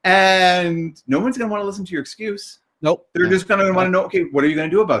world, and no one's going to want to listen to your excuse. Nope. They're just going to want to know, okay, what are you going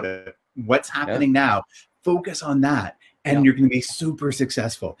to do about it? What's happening now? Focus on that, and you're going to be super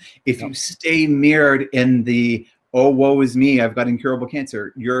successful. If you stay mirrored in the, oh, woe is me, I've got incurable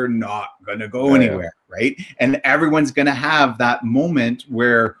cancer, you're not going to go anywhere, right? And everyone's going to have that moment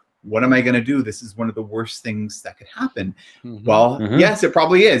where, what am I going to do? This is one of the worst things that could happen. Well, yes, it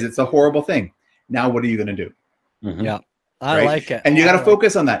probably is. It's a horrible thing. Now, what are you going to do? Yeah. I like it. And you got to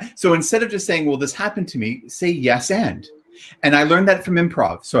focus on that. So instead of just saying, well, this happened to me, say yes and. And I learned that from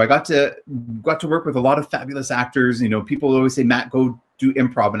improv. So I got to work with a lot of fabulous actors. You know, people always say, Matt, go do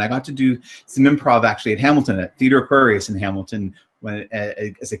improv. And I got to do some improv actually at Hamilton, at Theatre Aquarius in Hamilton, when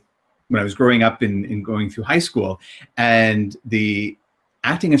I was growing up and going through high school. And the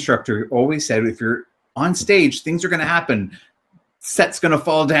acting instructor always said, if you're on stage, things are going to happen. Set's going to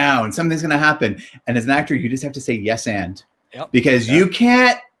fall down. Something's going to happen. And as an actor, you just have to say yes and. Because you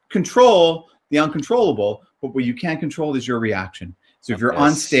can't control the uncontrollable, but what you can control is your reaction. So if you're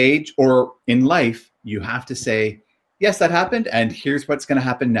on stage or in life, you have to say, yes, that happened, and here's what's going to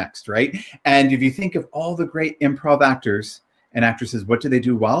happen next, right? And if you think of all the great improv actors and actresses, what do they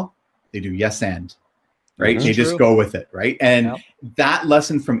do well? They do yes and, right? They just go with it, right? And that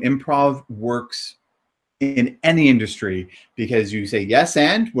lesson from improv works in any industry, because you say yes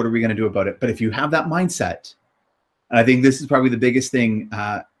and, what are we going to do about it? But if you have that mindset, and I think this is probably the biggest thing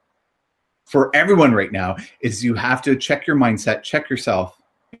for everyone right now, is you have to check your mindset, check yourself,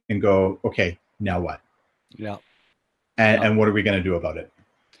 and go, okay, now what? And what are we going to do about it?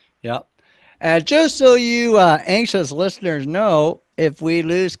 And just so you anxious listeners know, if we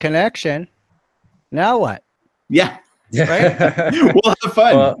lose connection, now what? Right? We'll have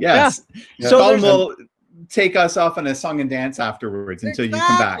fun. Well, yes. So Colin will take us off on a song and dance afterwards until you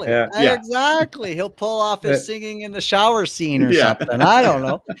come back. Exactly. He'll pull off his singing in the shower scene or something. I don't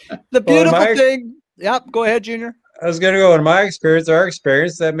know. The beautiful thing. Go ahead, Junior. I was going to go, in my experience, our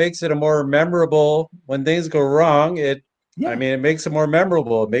experience, that makes it a more memorable when things go wrong. I mean, it makes it more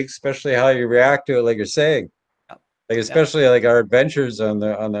memorable. It makes, especially how you react to it, like you're saying, like especially like our adventures on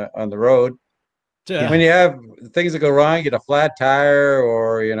the road. When you have things that go wrong, you get a flat tire,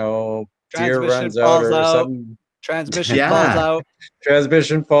 or deer runs out or something. Transmission falls out.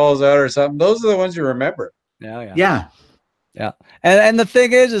 Transmission falls out or something. Those are the ones you remember. And the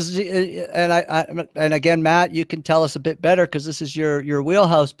thing is and again, Matt, you can tell us a bit better because this is your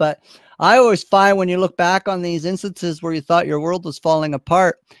wheelhouse. But I always find when you look back on these instances where you thought your world was falling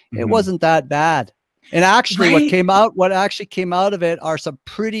apart, it wasn't that bad. And actually, what actually came out of it are some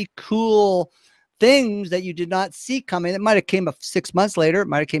pretty cool things that you did not see coming. It might have came 6 months later, it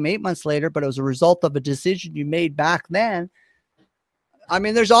might have came 8 months later, but it was a result of a decision you made back then. I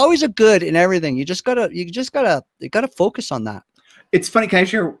mean, there's always a good in everything. You gotta focus on that. It's funny. Can I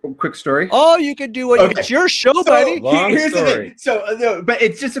share a quick story? Oh, you can do what it's your show, buddy. Here's the thing. So, but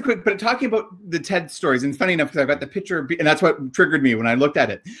it's just a quick. But talking about the TED stories, and it's funny enough because I've got the picture, and that's what triggered me when I looked at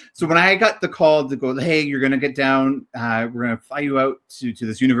it. So when I got the call to go, hey, you're going to get down. We're going to fly you out to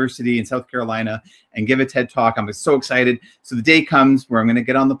this university in South Carolina and give a TED talk. I'm so excited. So the day comes where I'm going to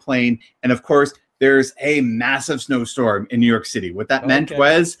get on the plane, and of course, there's a massive snowstorm in New York City. What that meant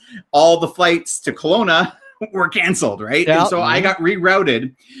was all the flights to Kelowna were canceled, right? And so I got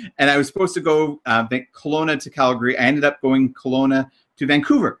rerouted, and I was supposed to go Kelowna to Calgary. I ended up going Kelowna to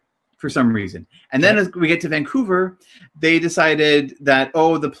Vancouver for some reason. And then as we get to Vancouver, they decided that,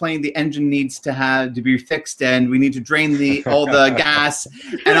 the engine needs to be fixed, and we need to drain all the gas.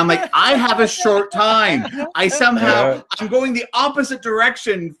 And I'm like, I have a short time. I'm going the opposite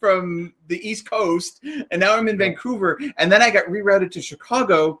direction from the East Coast, and now I'm in Vancouver. And then I got rerouted to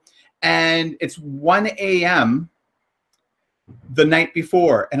Chicago, and it's 1 a.m. the night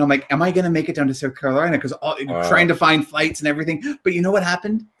before. And I'm like, am I going to make it down to South Carolina? Because trying to find flights and everything. But you know what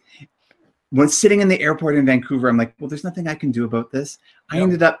happened? When sitting in the airport in Vancouver, I'm like, well, there's nothing I can do about this. I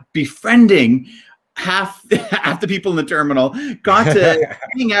ended up befriending half the people in the terminal, got to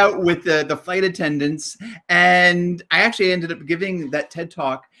hang out with the flight attendants. And I actually ended up giving that TED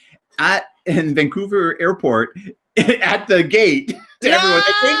talk in Vancouver airport at the gate to everyone.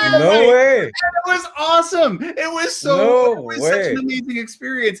 No way. And it was awesome. It was such an amazing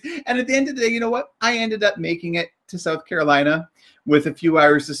experience. And at the end of the day, you know what? I ended up making it to South Carolina with a few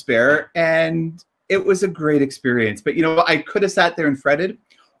hours to spare, and it was a great experience. But I could have sat there and fretted,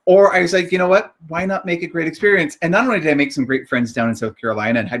 or I was like, you know what? Why not make a great experience? And not only did I make some great friends down in South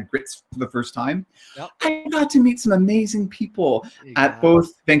Carolina and had grits for the first time, I got to meet some amazing people at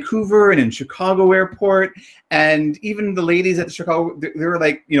both Vancouver and in Chicago airport. And even the ladies at the Chicago, they were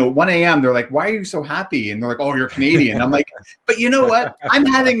like, 1 a.m. They're like, why are you so happy? And they're like, oh, you're Canadian. I'm like, but you know what? I'm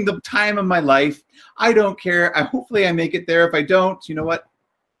having the time of my life. I don't care. Hopefully I make it there. If I don't, you know what?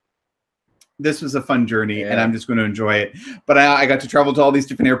 This was a fun journey, and I'm just going to enjoy it. But I got to travel to all these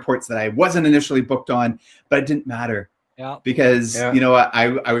different airports that I wasn't initially booked on, but it didn't matter because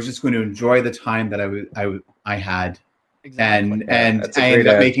I was just going to enjoy the time that I had. Exactly. And I ended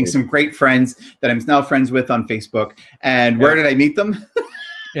up making some great friends that I'm now friends with on Facebook. And where did I meet them?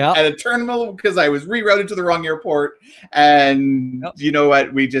 Yeah. at a terminal because I was rerouted to the wrong airport. And you know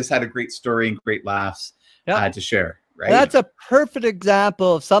what? We just had a great story and great laughs to share. Right. And that's a perfect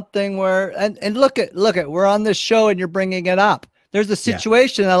example of something where, and look at, we're on this show and you're bringing it up. There's a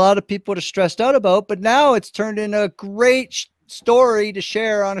situation a lot of people are stressed out about, but now it's turned into a great story to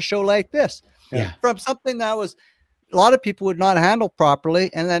share on a show like this. Yeah. From something that was a lot of people would not handle properly.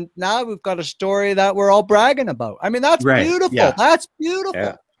 And then now we've got a story that we're all bragging about. I mean, that's beautiful. Yeah. That's beautiful.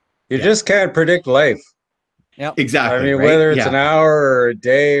 Yeah. You just can't predict life. Yeah, exactly. I mean, whether it's an hour or a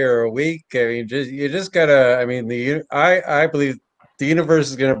day or a week, I mean, you just gotta. I mean, I believe the universe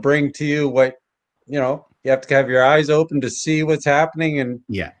is going to bring to you what, you know. You have to have your eyes open to see what's happening and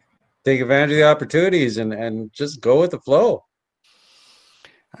take advantage of the opportunities and just go with the flow.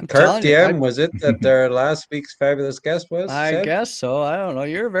 Carpe Diem, was it that our last week's fabulous guest was? I guess so. I don't know.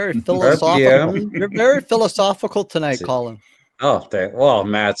 You're very philosophical. You're very philosophical tonight, Colin. Oh, well,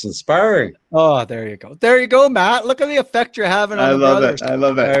 Matt's inspiring. Oh, there you go. There you go, Matt. Look at the effect you're having on the brothers. I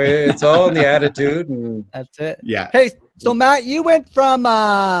love it. I mean, it's all in the attitude. And that's it. Yeah. Hey, so Matt, you went from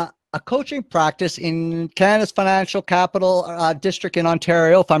a coaching practice in Canada's financial capital district in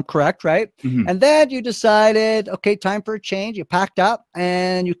Ontario, if I'm correct, right? Mm-hmm. And then you decided, okay, time for a change. You packed up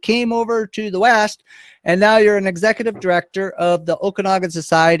and you came over to the West, and now you're an executive director of the Okanagan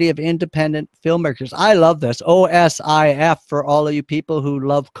Society of Independent Filmmakers. I love this, OSIF, for all of you people who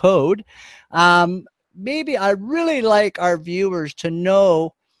love code. Maybe I really like our viewers to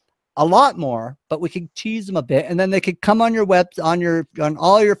know a lot more, but we can tease them a bit, and then they could come on your web, on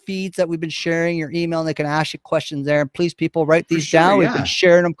all your feeds that we've been sharing, your email, and they can ask you questions there. And please, people, write these down. We've been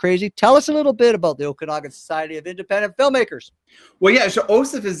sharing them crazy. Tell us a little bit about the Okanagan Society of Independent Filmmakers. Well, yeah, so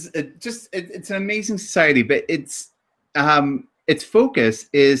OSIF is it's an amazing society, but its focus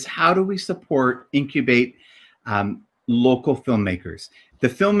is how do we support, incubate local filmmakers. The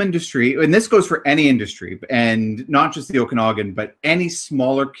film industry, and this goes for any industry, and not just the Okanagan, but any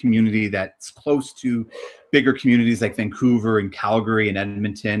smaller community that's close to bigger communities like Vancouver and Calgary and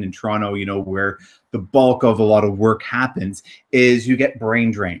Edmonton and Toronto, you know, where the bulk of a lot of work happens, is you get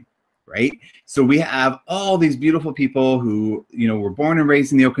brain drain, right? So we have all these beautiful people who, you know, were born and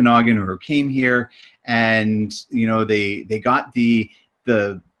raised in the Okanagan or came here, and, you know, they got the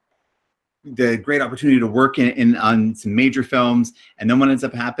great opportunity to work on some major films. And then what ends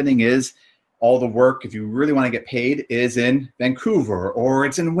up happening is all the work, if you really want to get paid, is in Vancouver, or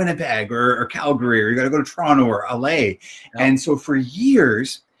it's in Winnipeg or Calgary, or you got to go to Toronto or LA. Yep. And so for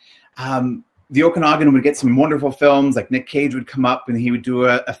years, the Okanagan would get some wonderful films, like Nick Cage would come up and he would do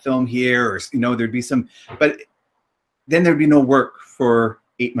a film here, or, you know, there'd be some, but then there'd be no work for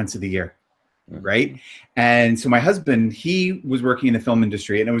 8 months of the year. Right. And so my husband, he was working in the film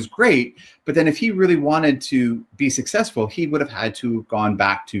industry, and it was great. But then if he really wanted to be successful, he would have had to have gone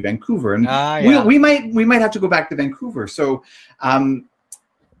back to Vancouver. And we might have to go back to Vancouver. So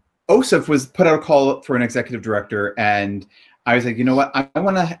OSIF was put out a call for an executive director. And I was like, you know what? I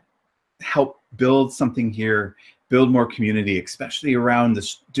want to help build something here, build more community, especially around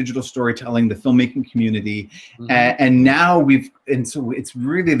the digital storytelling, the filmmaking community. Mm-hmm. And now so it's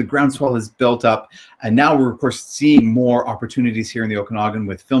really, the groundswell is built up. And now we're, of course, seeing more opportunities here in the Okanagan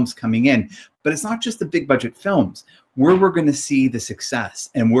with films coming in. But it's not just the big budget films. Where we're going to see the success,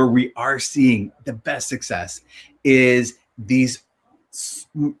 and where we are seeing the best success, is these,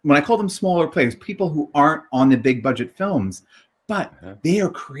 when I call them smaller players, people who aren't on the big budget films, but they are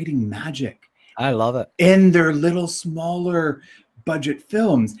creating magic. I love it. In their little smaller budget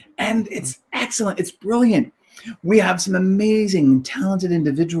films. And it's excellent. It's brilliant. We have some amazing, talented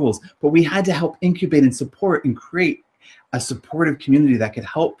individuals, but we had to help incubate and support and create a supportive community that could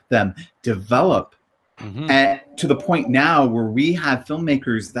help them develop to the point now where we have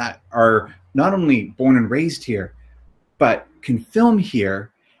filmmakers that are not only born and raised here, but can film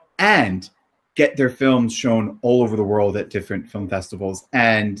here and get their films shown all over the world at different film festivals.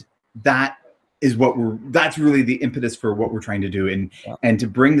 And that is that's really the impetus for what we're trying to do, and to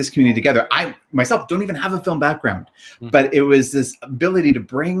bring this community together. I myself don't even have a film background, but it was this ability to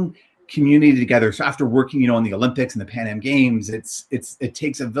bring community together. So after working, you know, in the Olympics and the Pan Am Games, it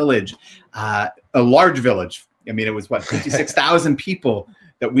takes a village, a large village. I mean, it was 56,000 people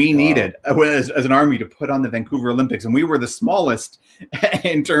that we needed as an army to put on the Vancouver Olympics, and we were the smallest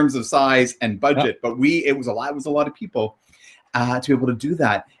in terms of size and budget, but it was a lot of people to be able to do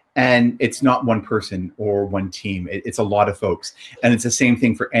that. And it's not one person or one team. It's a lot of folks. And it's the same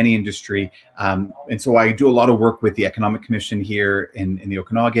thing for any industry. And so I do a lot of work with the Economic Commission here in the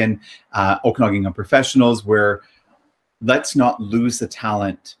Okanagan, Okanagan Young Professionals, where let's not lose the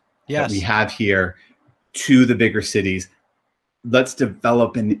talent that we have here to the bigger cities. let's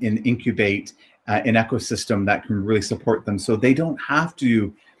develop and incubate an ecosystem that can really support them, so they don't have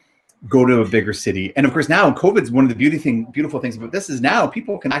to go to a bigger city. And of course, now COVID's one of the beautiful things about this is now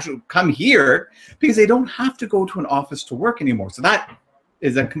people can actually come here because they don't have to go to an office to work anymore. So that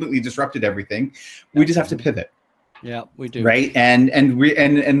completely disrupted everything. We just have to pivot. Yeah, we do. Right. And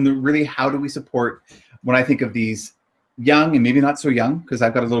really, how do we support, when I think of these young and maybe not so young, because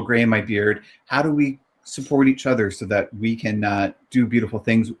I've got a little gray in my beard, how do we support each other so that we can do beautiful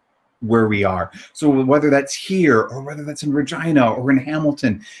things where we are? So whether that's here or whether that's in Regina or in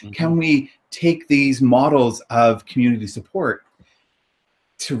Hamilton, can we take these models of community support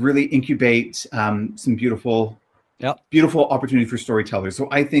to really incubate some beautiful opportunity for storytellers? So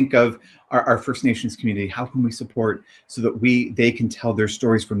I think of our First Nations community. How can we support so that they can tell their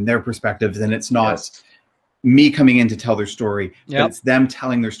stories from their perspectives, and it's not me coming in to tell their story, but it's them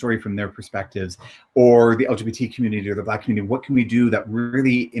telling their story from their perspectives, or the LGBT community or the Black community. What can we do that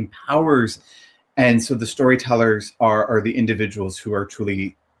really empowers? And so the storytellers are the individuals who are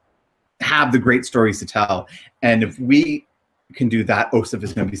truly have the great stories to tell. And if we can do that, OSIF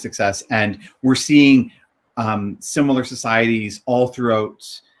is going to be success. And we're seeing similar societies all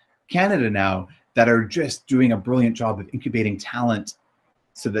throughout Canada now that are just doing a brilliant job of incubating talent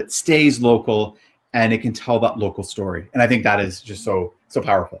so that it stays local and it can tell that local story. And I think that is just so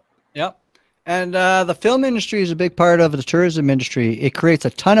powerful. Yep. And the film industry is a big part of the tourism industry. It creates a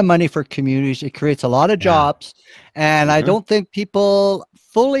ton of money for communities. It creates a lot of jobs. And I don't think people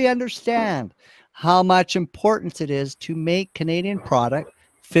fully understand how much importance it is to make Canadian product,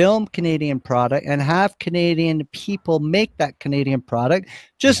 film Canadian product, and have Canadian people make that Canadian product.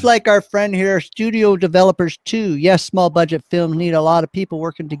 Just like our friend here, studio developers too. Yes, small budget films need a lot of people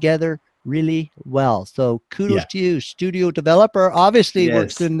working together really well. So kudos to you, studio developer. Obviously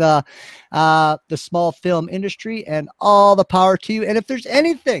works in the small film industry, and all the power to you. And if there's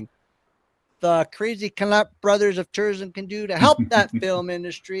anything the crazy Canuck brothers of tourism can do to help that film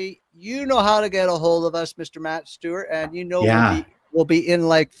industry, you know how to get a hold of us, Mr. Matt Stewart, and you know we'll be in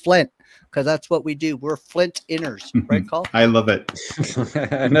like Flint, because that's what we do. We're Flint inners, right, Cole? I love it.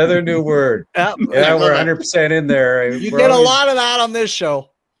 Another new word. Yeah, we're 100% in there. You get a lot of that on this show.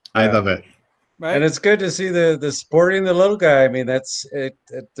 I love it. Right? And it's good to see the supporting the little guy. I mean, that's it.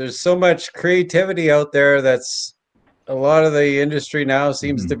 There's so much creativity out there. That's a lot of the industry now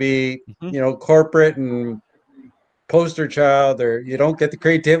seems to be, you know, corporate and poster child, or you don't get the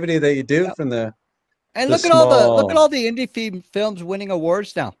creativity that you do from the. And look at all the indie films winning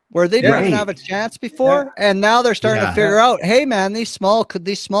awards now, where they didn't even have a chance before, and now they're starting to figure out, hey man, these small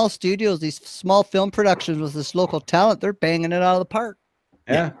studios, these small film productions with this local talent, they're banging it out of the park.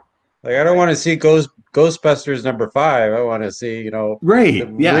 Yeah. Like, I don't want to see Ghostbusters #5. I want to see, you know,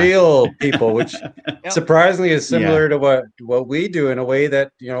 real people, which surprisingly is similar to what we do, in a way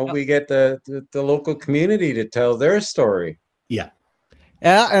that, you know, we get the local community to tell their story. Yeah,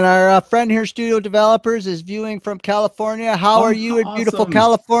 and our friend here, Studio Developers, is viewing from California. How are you in beautiful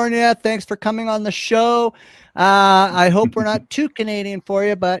California? Thanks for coming on the show. I hope we're not too Canadian for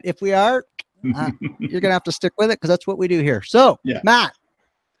you, but if we are, you're going to have to stick with it, because that's what we do here. So, Matt,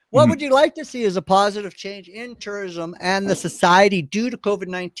 what would you like to see as a positive change in tourism and the society due to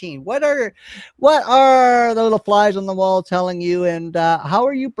COVID-19? What are the little flies on the wall telling you, and how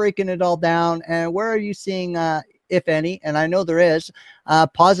are you breaking it all down, and where are you seeing, if any, and I know there is,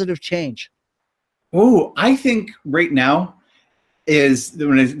 positive change? Oh, I think right now is,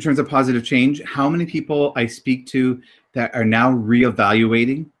 in terms of positive change, how many people I speak to that are now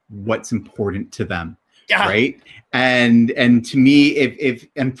reevaluating what's important to them. Right. And to me, if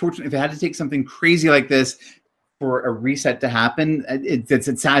unfortunately, if it had to take something crazy like this for a reset to happen,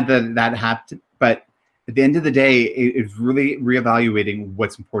 it's sad that happened. But at the end of the day, it's really reevaluating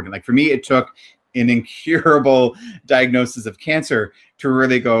what's important. Like for me, it took an incurable diagnosis of cancer to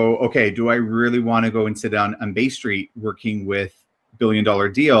really go, okay, do I really want to go and sit down on Bay Street working with billion-dollar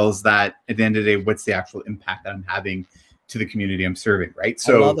deals? That at the end of the day, what's the actual impact that I'm having to the community I'm serving, right?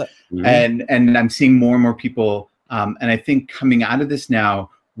 So, I love it. And I'm seeing more and more people, and I think coming out of this now,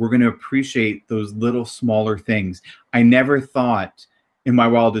 we're going to appreciate those little smaller things. I never thought in my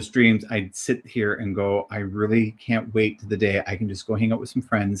wildest dreams I'd sit here and go, I really can't wait to the day I can just go hang out with some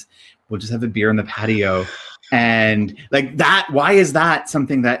friends. We'll just have a beer on the patio, and like that. Why is that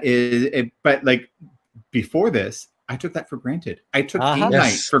something that is? But like before this, I took that for granted. I took game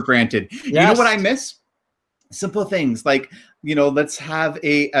night for granted. You know what I miss? Simple things like, you know, let's have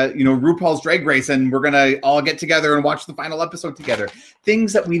a RuPaul's Drag Race, and we're going to all get together and watch the final episode together.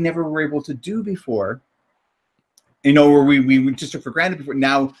 Things that we never were able to do before, you know, where we just took for granted before.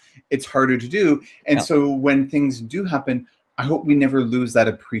 Now it's harder to do. And so when things do happen, I hope we never lose that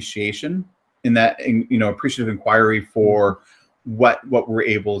appreciation in that, appreciative inquiry for what we're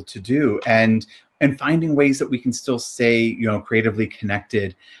able to do, and finding ways that we can still stay, creatively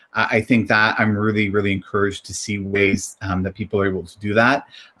connected. I think that I'm really, really encouraged to see ways that people are able to do that.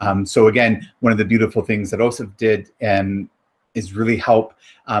 So again, one of the beautiful things that OSIF did is really help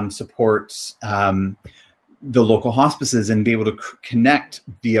support the local hospices and be able to connect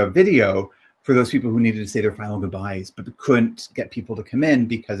via video for those people who needed to say their final goodbyes, but couldn't get people to come in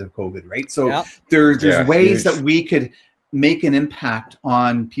because of COVID, right? So there's ways that we could make an impact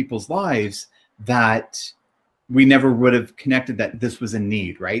on people's lives that we never would have connected that this was a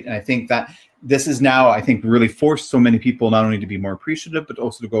need, right? And I think that this is now, I think, really forced so many people not only to be more appreciative, but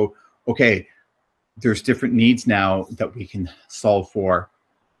also to go, okay, there's different needs now that we can solve for.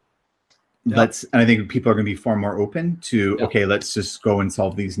 And I think people are going to be far more open to, okay, let's just go and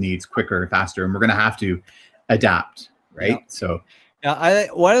solve these needs quicker, faster, and we're going to have to adapt, right? So,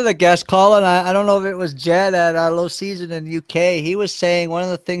 one of the guests, Colin, I don't know if it was Jed at Low Season in the UK. He was saying one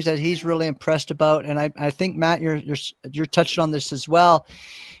of the things that he's really impressed about, and I think Matt, you're touched on this as well,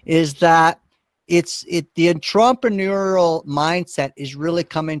 is that the entrepreneurial mindset is really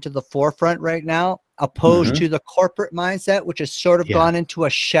coming to the forefront right now, opposed to the corporate mindset, which has sort of gone into a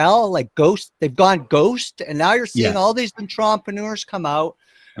shell, like ghost. They've gone ghost, and now you're seeing all these entrepreneurs come out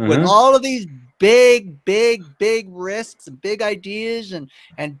with all of these big risks and big ideas and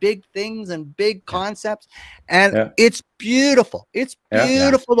big things and big concepts, and it's beautiful. It's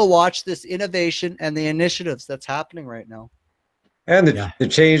beautiful to watch this innovation and the initiatives that's happening right now. And the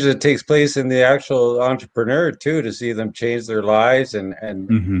change that takes place in the actual entrepreneur too, to see them change their lives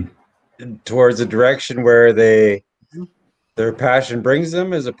and towards a direction where their passion brings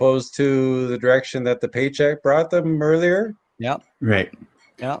them, as opposed to the direction that the paycheck brought them earlier. Right.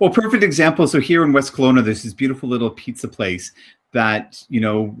 Well, perfect example. So here in West Kelowna, there's this beautiful little pizza place that,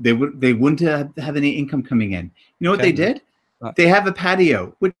 they wouldn't have any income coming in. You know what they did? They have a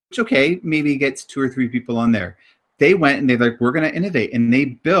patio, which, okay, maybe gets 2 or 3 people on there. They went and they're like, we're going to innovate. And they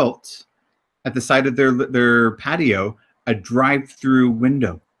built at the side of their patio a drive-through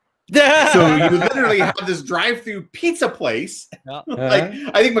window. So you literally have this drive-through pizza place. Like,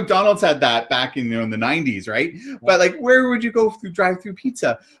 I think McDonald's had that back in the 90s, right? But like, where would you go through drive-through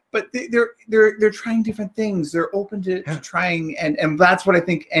pizza? But they're trying different things. They're open to trying, and that's what I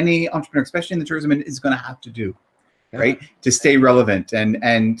think any entrepreneur, especially in the tourism, is going to have to do, right? To stay relevant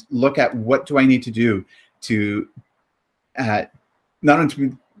and look at what do I need to do to not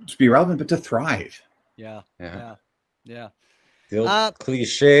only to be relevant, but to thrive. The old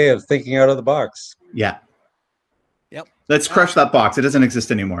cliche of thinking out of the box. Let's crush that box. It doesn't exist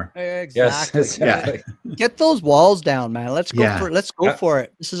anymore. Exactly. Get those walls down, man. Let's go for it. Let's go for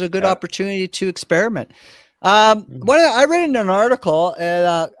it. This is a good opportunity to experiment. I read in an article,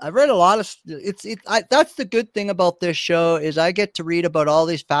 and I read a lot of that's the good thing about this show, is I get to read about all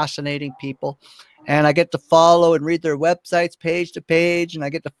these fascinating people, and I get to follow and read their websites page to page, and I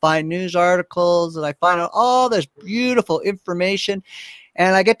get to find news articles, and I find out all this beautiful information,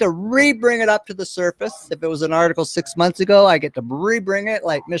 and I get to re-bring it up to the surface. If it was an article 6 months ago, I get to re-bring it,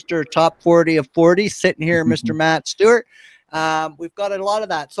 like Mr. Top 40 of 40 sitting here, Mr. Matt Stewart. We've got a lot of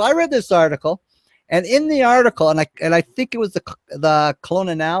that. So I read this article, and in the article, and I think it was the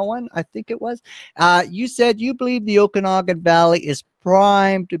Kelowna Now one, I think it was, you said you believe the Okanagan Valley is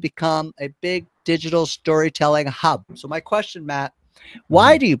primed to become a big digital storytelling hub. So my question, Matt,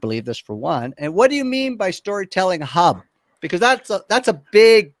 why do you believe this, for one? And what do you mean by storytelling hub? Because that's a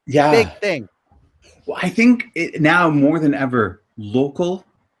big thing. Well, I think now more than ever, local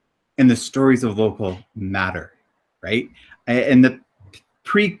and the stories of local matter, right? And the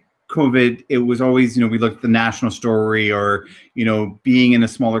pre-COVID, it was always, we looked at the national story, or, being in a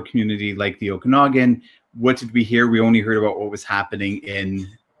smaller community like the Okanagan. What did we hear? We only heard about what was happening in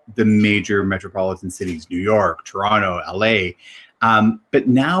the major metropolitan cities, New York, Toronto, LA. But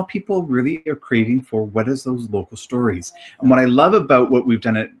now people really are craving for what is those local stories. And what I love about what we've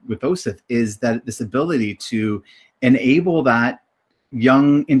done with OSIF is that this ability to enable that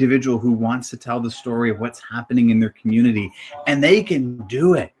young individual who wants to tell the story of what's happening in their community, and they can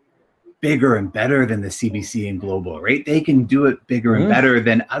do it bigger and better than the CBC and Global, right? They can do it bigger and better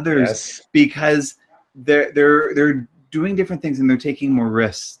than others because they're doing different things and they're taking more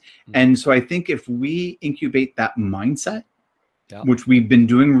risks. And so I think if we incubate that mindset, which we've been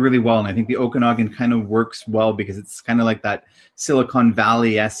doing really well, and I think the Okanagan kind of works well because it's kind of like that Silicon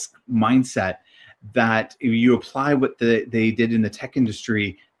Valley-esque mindset, that you apply what they did in the tech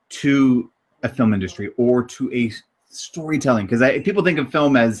industry to a film industry or to a storytelling, because people think of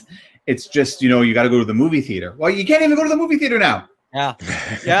film as it's just, you got to go to the movie theater. Well, you can't even go to the movie theater now. Yeah.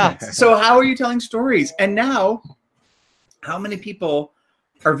 Yeah. So how are you telling stories? And now, how many people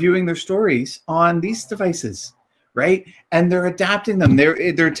are viewing their stories on these devices, right? And they're adapting them.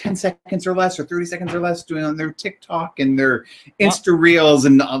 They're 10 seconds or less, or 30 seconds or less, doing on their TikTok and their Insta Reels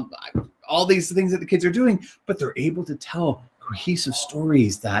and all these things that the kids are doing. But they're able to tell cohesive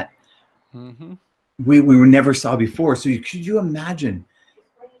stories that we never saw before. So could you imagine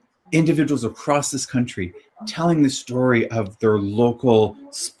individuals across this country telling the story of their local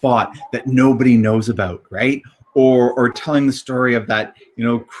spot that nobody knows about, right? Or telling the story of that,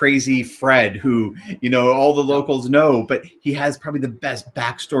 crazy Fred who, all the locals know, but he has probably the best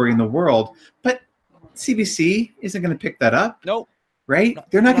backstory in the world. But CBC isn't going to pick that up. Nope. Right?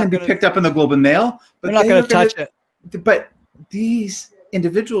 They're not going to be picked up in the Globe and Mail. But they're not going to touch it. But these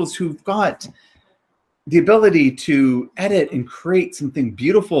individuals who've got the ability to edit and create something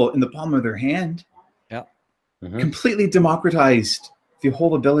beautiful in the palm of their hand, completely democratized the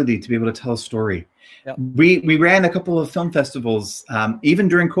whole ability to be able to tell a story. Yep. We ran a couple of film festivals, even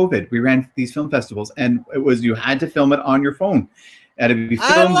during COVID. We ran these film festivals, and it was you had to film it on your phone. And it'd be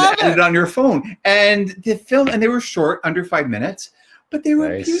filmed and edited on your phone. And they were short, under 5 minutes, but they were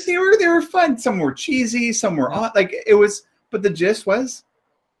nice. They were fun. Some were cheesy, some were but the gist was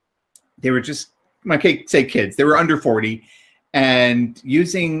they were just, I can't say kids, they were under 40 and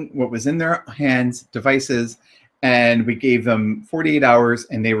using what was in their hands, devices. And we gave them 48 hours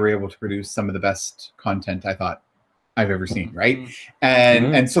and they were able to produce some of the best content I thought I've ever seen, right?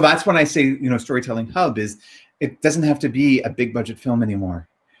 And so that's when I say, Storytelling Hub is, it doesn't have to be a big budget film anymore.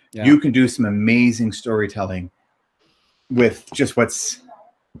 Yeah. You can do some amazing storytelling with just what's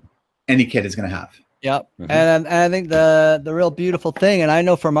any kid is going to have. Yep. And I think the real beautiful thing, and I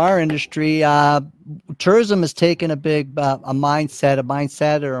know from our industry, tourism has taken a big a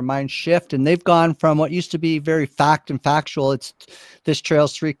mindset or a mind shift, and they've gone from what used to be very factual. It's this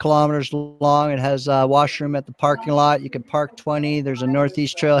trail's 3 kilometers long. It has a washroom at the parking lot. You can park 20. There's a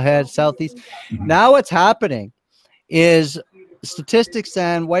northeast trailhead, southeast. Now what's happening is statistics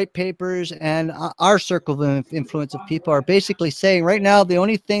and white papers and our circle of influence of people are basically saying right now the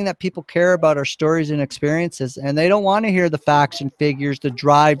only thing that people care about are stories and experiences, and they don't want to hear the facts and figures, the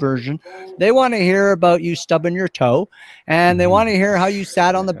dry version. They want to hear about you stubbing your toe, and they want to hear how you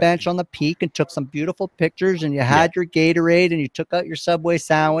sat on the bench on the peak and took some beautiful pictures, and you had your Gatorade, and you took out your Subway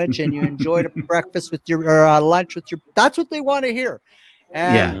sandwich, and you enjoyed a breakfast with your lunch with your. That's what they want to hear,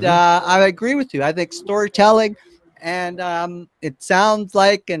 and I agree with you. I think storytelling. And it sounds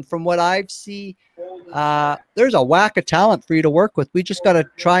like, and from what I've seen, there's a whack of talent for you to work with. We just got to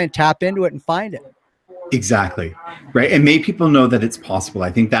try and tap into it and find it. Exactly. Right. And make people know that it's possible.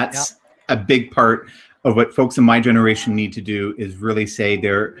 I think that's a big part of what folks in my generation need to do is really say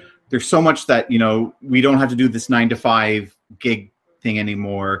there's so much that, we don't have to do this 9-to-5 gig thing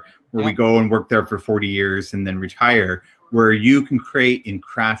anymore where we go and work there for 40 years and then retire, where you can create and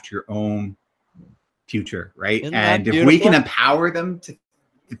craft your own future, right? And if we can empower them to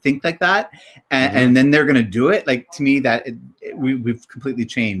think like that, and then they're going to do it, like to me, that we've completely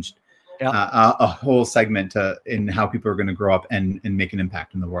changed a whole segment in how people are going to grow up and make an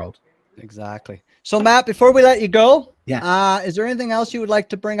impact in the world. Exactly. So Matt, before we let you go, is there anything else you would like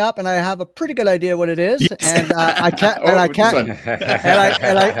to bring up? And I have a pretty good idea what it is, and I can't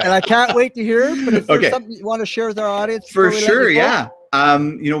wait to hear it. But if there's something you want to share with our audience, for sure,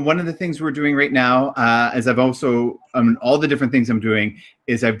 one of the things we're doing right now, as I've also all the different things I'm doing,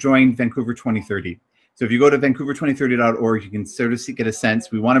 is I've joined Vancouver 2030. So if you go to Vancouver2030.org, you can sort of get a sense.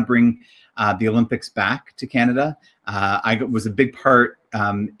 We want to bring the Olympics back to Canada. I was a big part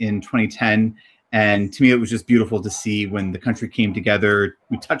in 2010. And to me, it was just beautiful to see when the country came together.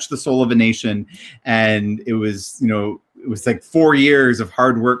 We touched the soul of a nation, and it was, it was like 4 years of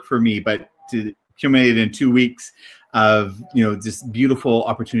hard work for me, but to accumulate in 2 weeks of, this beautiful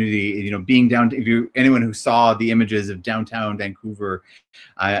opportunity, being down. Anyone who saw the images of downtown Vancouver,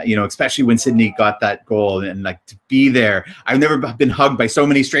 especially when Sydney got that goal, and like to be there. I've never been hugged by so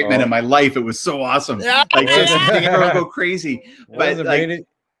many straight men in my life. It was so awesome. Like just everyone go crazy. But like,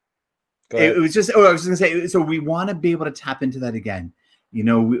 it was just, I was going to say, so we want to be able to tap into that again.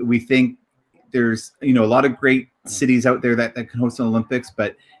 We think there's, a lot of great cities out there that can host an Olympics,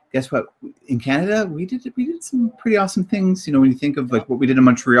 but guess what? In Canada, we did some pretty awesome things. When you think of like what we did in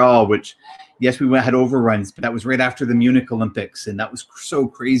Montreal, which, yes, we had overruns, but that was right after the Munich Olympics. And that was so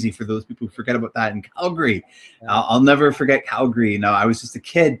crazy for those people who forget about that. In Calgary, I'll never forget Calgary. I was just a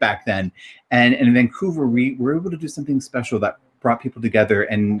kid back then. And in Vancouver, we were able to do something special that brought people together.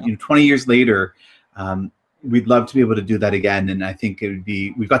 And 20 years later, we'd love to be able to do that again. And I think it would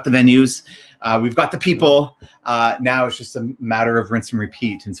be, we've got the venues, we've got the people. Now it's just a matter of rinse and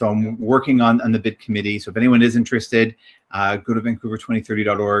repeat. And so I'm working on the bid committee. So if anyone is interested, go to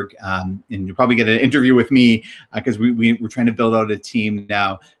Vancouver2030.org, and you'll probably get an interview with me, because we're trying to build out a team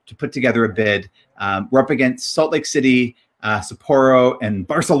now to put together a bid. We're up against Salt Lake City, Sapporo, and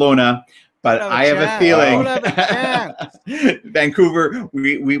Barcelona. But I have a feeling Vancouver,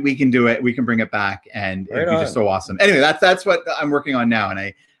 we can do it. We can bring it back, and it'd be just so awesome. Anyway, that's what I'm working on now, and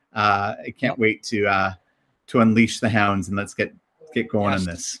I can't wait to unleash the hounds, and let's get going on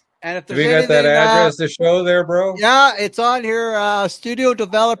this. And if there's we got that address to show there, bro? Yeah, it's on here. Studio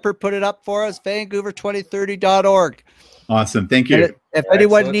developer put it up for us, Vancouver2030.org. Awesome. Thank you. If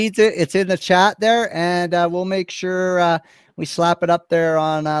anyone needs it, it's in the chat there, and we'll make sure we slap it up there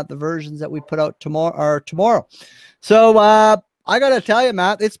on the versions that we put out tomorrow. So I got to tell you,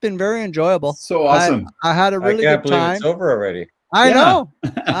 Matt, it's been very enjoyable. So awesome. I had a really good time. It's over already. I know.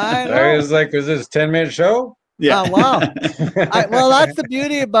 I was like, was this a 10-minute show? Yeah. Oh, wow. Well, that's the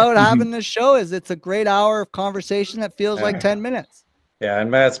beauty about having this show, is it's a great hour of conversation that feels like 10 minutes. Yeah, and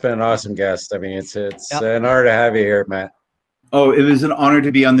Matt's been an awesome guest. I mean, it's an honor to have you here, Matt. Oh, it was an honor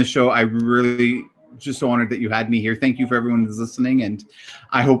to be on the show. I really just so honored that you had me here. Thank you for everyone who's listening, and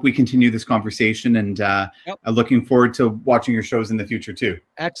I hope we continue this conversation, and I'm looking forward to watching your shows in the future too.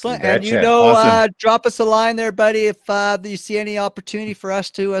 Excellent. And awesome. Drop us a line there, buddy, if you see any opportunity for us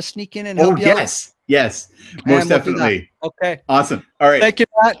to sneak in and help you out. Yes, most definitely. Okay. Awesome. All right. Thank you,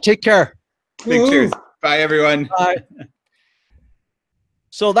 Matt. Take care. Big cheers. Bye, everyone. Bye.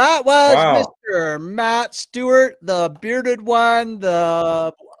 So that was Mr. Matt Stewart, the bearded one,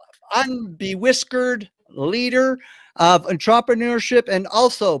 the unbewhiskered leader of entrepreneurship, and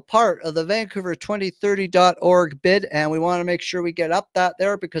also part of the Vancouver2030.org bid. And we want to make sure we get up that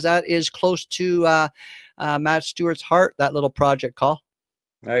there, because that is close to Matt Stewart's heart, that little project call.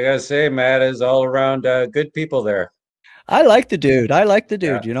 I gotta say, Matt is all around good people there. I like the dude.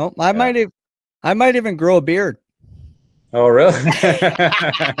 You know, I might even grow a beard. Oh, really?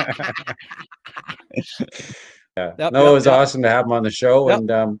 It was awesome to have him on the show.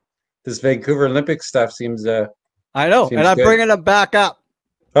 And this Vancouver Olympic stuff seems I know, and I'm bringing him back up.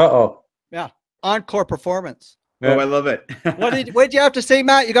 Yeah, encore performance. Oh, I love it. What did you have to say,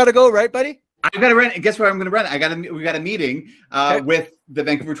 Matt? You got to go, right, buddy? I got to run. Guess where I'm going to run? We got a meeting with the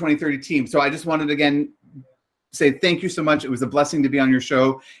Vancouver 2030 team. So I just wanted to again say thank you so much. It was a blessing to be on your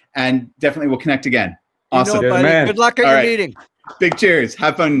show, and definitely we'll connect again. Awesome, buddy. Good luck at your meeting. Big cheers.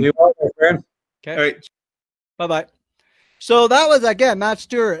 Have fun. You are, my friend. Okay. All right. Bye-bye. So that was, again, Matt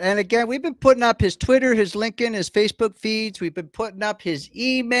Stewart. And again, we've been putting up his Twitter, his LinkedIn, his Facebook feeds. We've been putting up his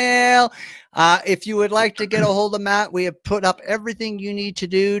email. If you would like to get a hold of Matt, we have put up everything you need to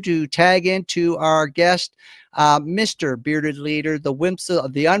do to tag into our guest, Mr. Bearded Leader, the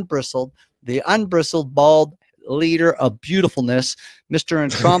unbristled, bald leader of beautifulness, Mr.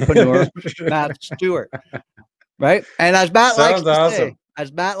 Entrepreneur, Matt Stewart. Right? And as Matt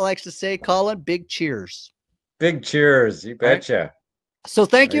likes to say, Colin, big cheers. Big cheers. You betcha. Right? So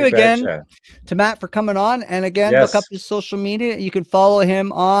thank you again to Matt for coming on. And again, look up his social media. You can follow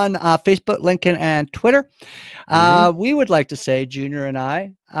him on Facebook, LinkedIn, and Twitter. We would like to say, Junior and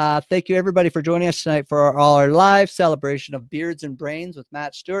I, thank you everybody for joining us tonight for our live celebration of Beards and Brains with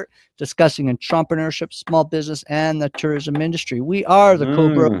Matt Stewart, discussing entrepreneurship, small business, and the tourism industry. We are the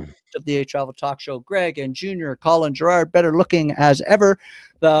co-bros of the Travel Talk Show. Greg and Junior, Colin, Gerard, better looking as ever.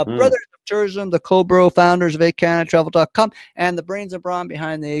 The brothers of tourism, the co-bro founders of ehCanadaTravel.com, and the brains and brawn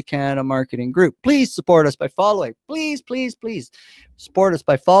behind the ehCanada marketing group. Please support us by following. Please support us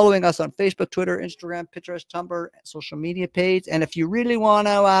by following us on Facebook, Twitter, Instagram, Pinterest, Tumblr, social media page. And if you really want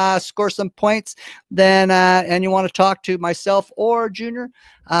to score some points, then and you want to talk to myself or Junior,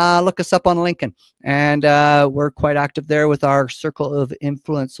 look us up on LinkedIn. And we're quite active there with our circle of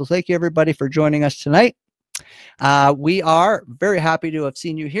influence. So thank you everybody for joining us tonight. We are very happy to have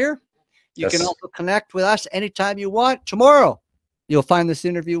seen you here. You can also connect with us anytime you want. Tomorrow, you'll find this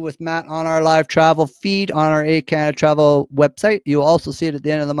interview with Matt on our live travel feed on our ehCanada Travel website. You'll also see it at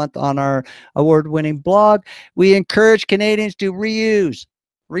the end of the month on our award-winning blog. We encourage Canadians to reuse,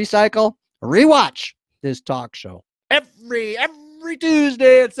 recycle, rewatch this talk show every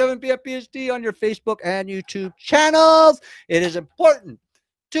Tuesday at 7 p.m. PST on your Facebook and YouTube channels. It is important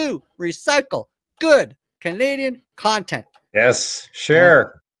to recycle good Canadian content. Yes,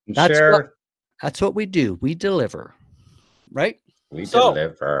 share. That's what we do. We deliver, right? We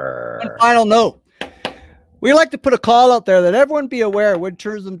deliver. One final note. We like to put a call out there that everyone be aware when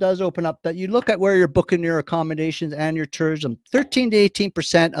tourism does open up, that you look at where you're booking your accommodations and your tourism. 13 to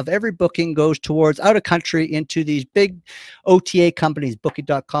 18% of every booking goes towards out of country into these big OTA companies,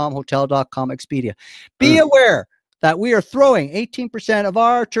 Booking.com, Hotel.com, Expedia. Be aware that we are throwing 18% of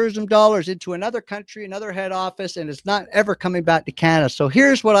our tourism dollars into another country, another head office, and it's not ever coming back to Canada. So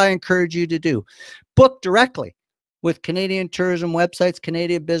here's what I encourage you to do. Book directly with Canadian tourism websites,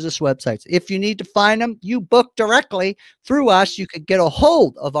 Canadian business websites. If you need to find them, you book directly through us. You could get a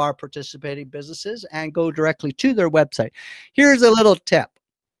hold of our participating businesses and go directly to their website. Here's a little tip.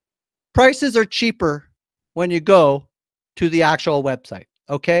 Prices are cheaper when you go to the actual website.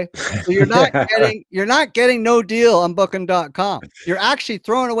 Okay. So you're not getting no deal on booking.com. You're actually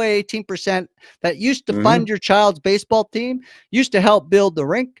throwing away 18% that used to fund your child's baseball team, used to help build the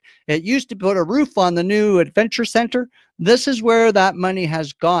rink. It used to put a roof on the new adventure center. This is where that money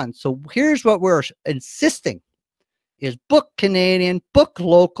has gone. So here's what we're insisting is book Canadian, book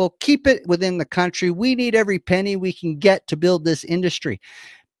local, keep it within the country. We need every penny we can get to build this industry.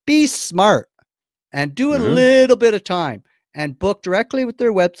 Be smart and do a little bit of time and book directly with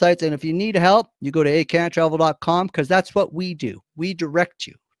their websites. And if you need help, you go to ehCanadaTravel.com, because that's what we do. We direct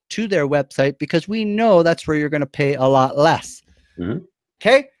you to their website because we know that's where you're going to pay a lot less.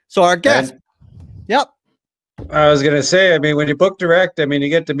 Okay. So our guest. Yep. I was going to say, I mean, when you book direct, I mean, you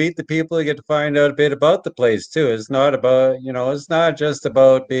get to meet the people, you get to find out a bit about the place too. It's not about, you know, it's not just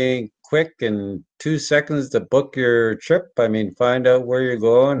about being quick and 2 seconds to book your trip. I mean, find out where you're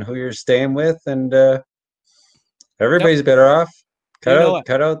going, who you're staying with, and everybody's better off. Cut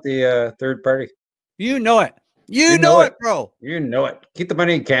out the third party. You know it. You know it, bro. You know it. Keep the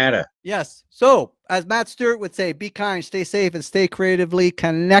money in Canada. Yes. So, as Matt Stewart would say, be kind, stay safe, and stay creatively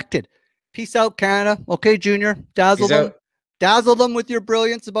connected. Peace out, Canada. Okay, Junior. Dazzle them. Dazzle them with your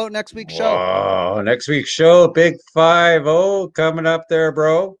brilliance about next week's show. Oh, next week's show, Big 5-0 coming up there,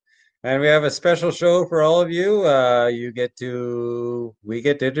 bro. And we have a special show for all of you. We get to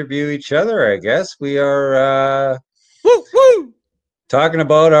interview each other, I guess. We are talking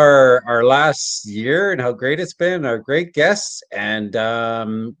about our last year and how great it's been, our great guests. And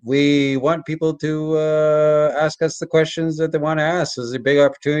we want people to ask us the questions that they want to ask. This is a big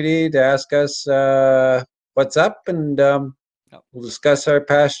opportunity to ask us what's up, and we'll discuss our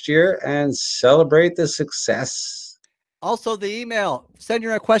past year and celebrate the success. Also, the email, send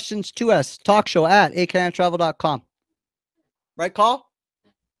your questions to us, talkshow@ehCanadaTravel.com. Right, Call?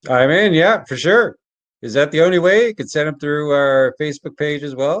 I'm in, yeah, for sure. Is that the only way? You can send them through our Facebook page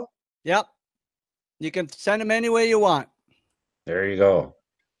as well? Yep. You can send them any way you want. There you go.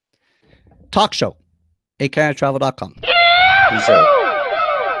 Talkshow, ehCanadaTravel.com. Peace out.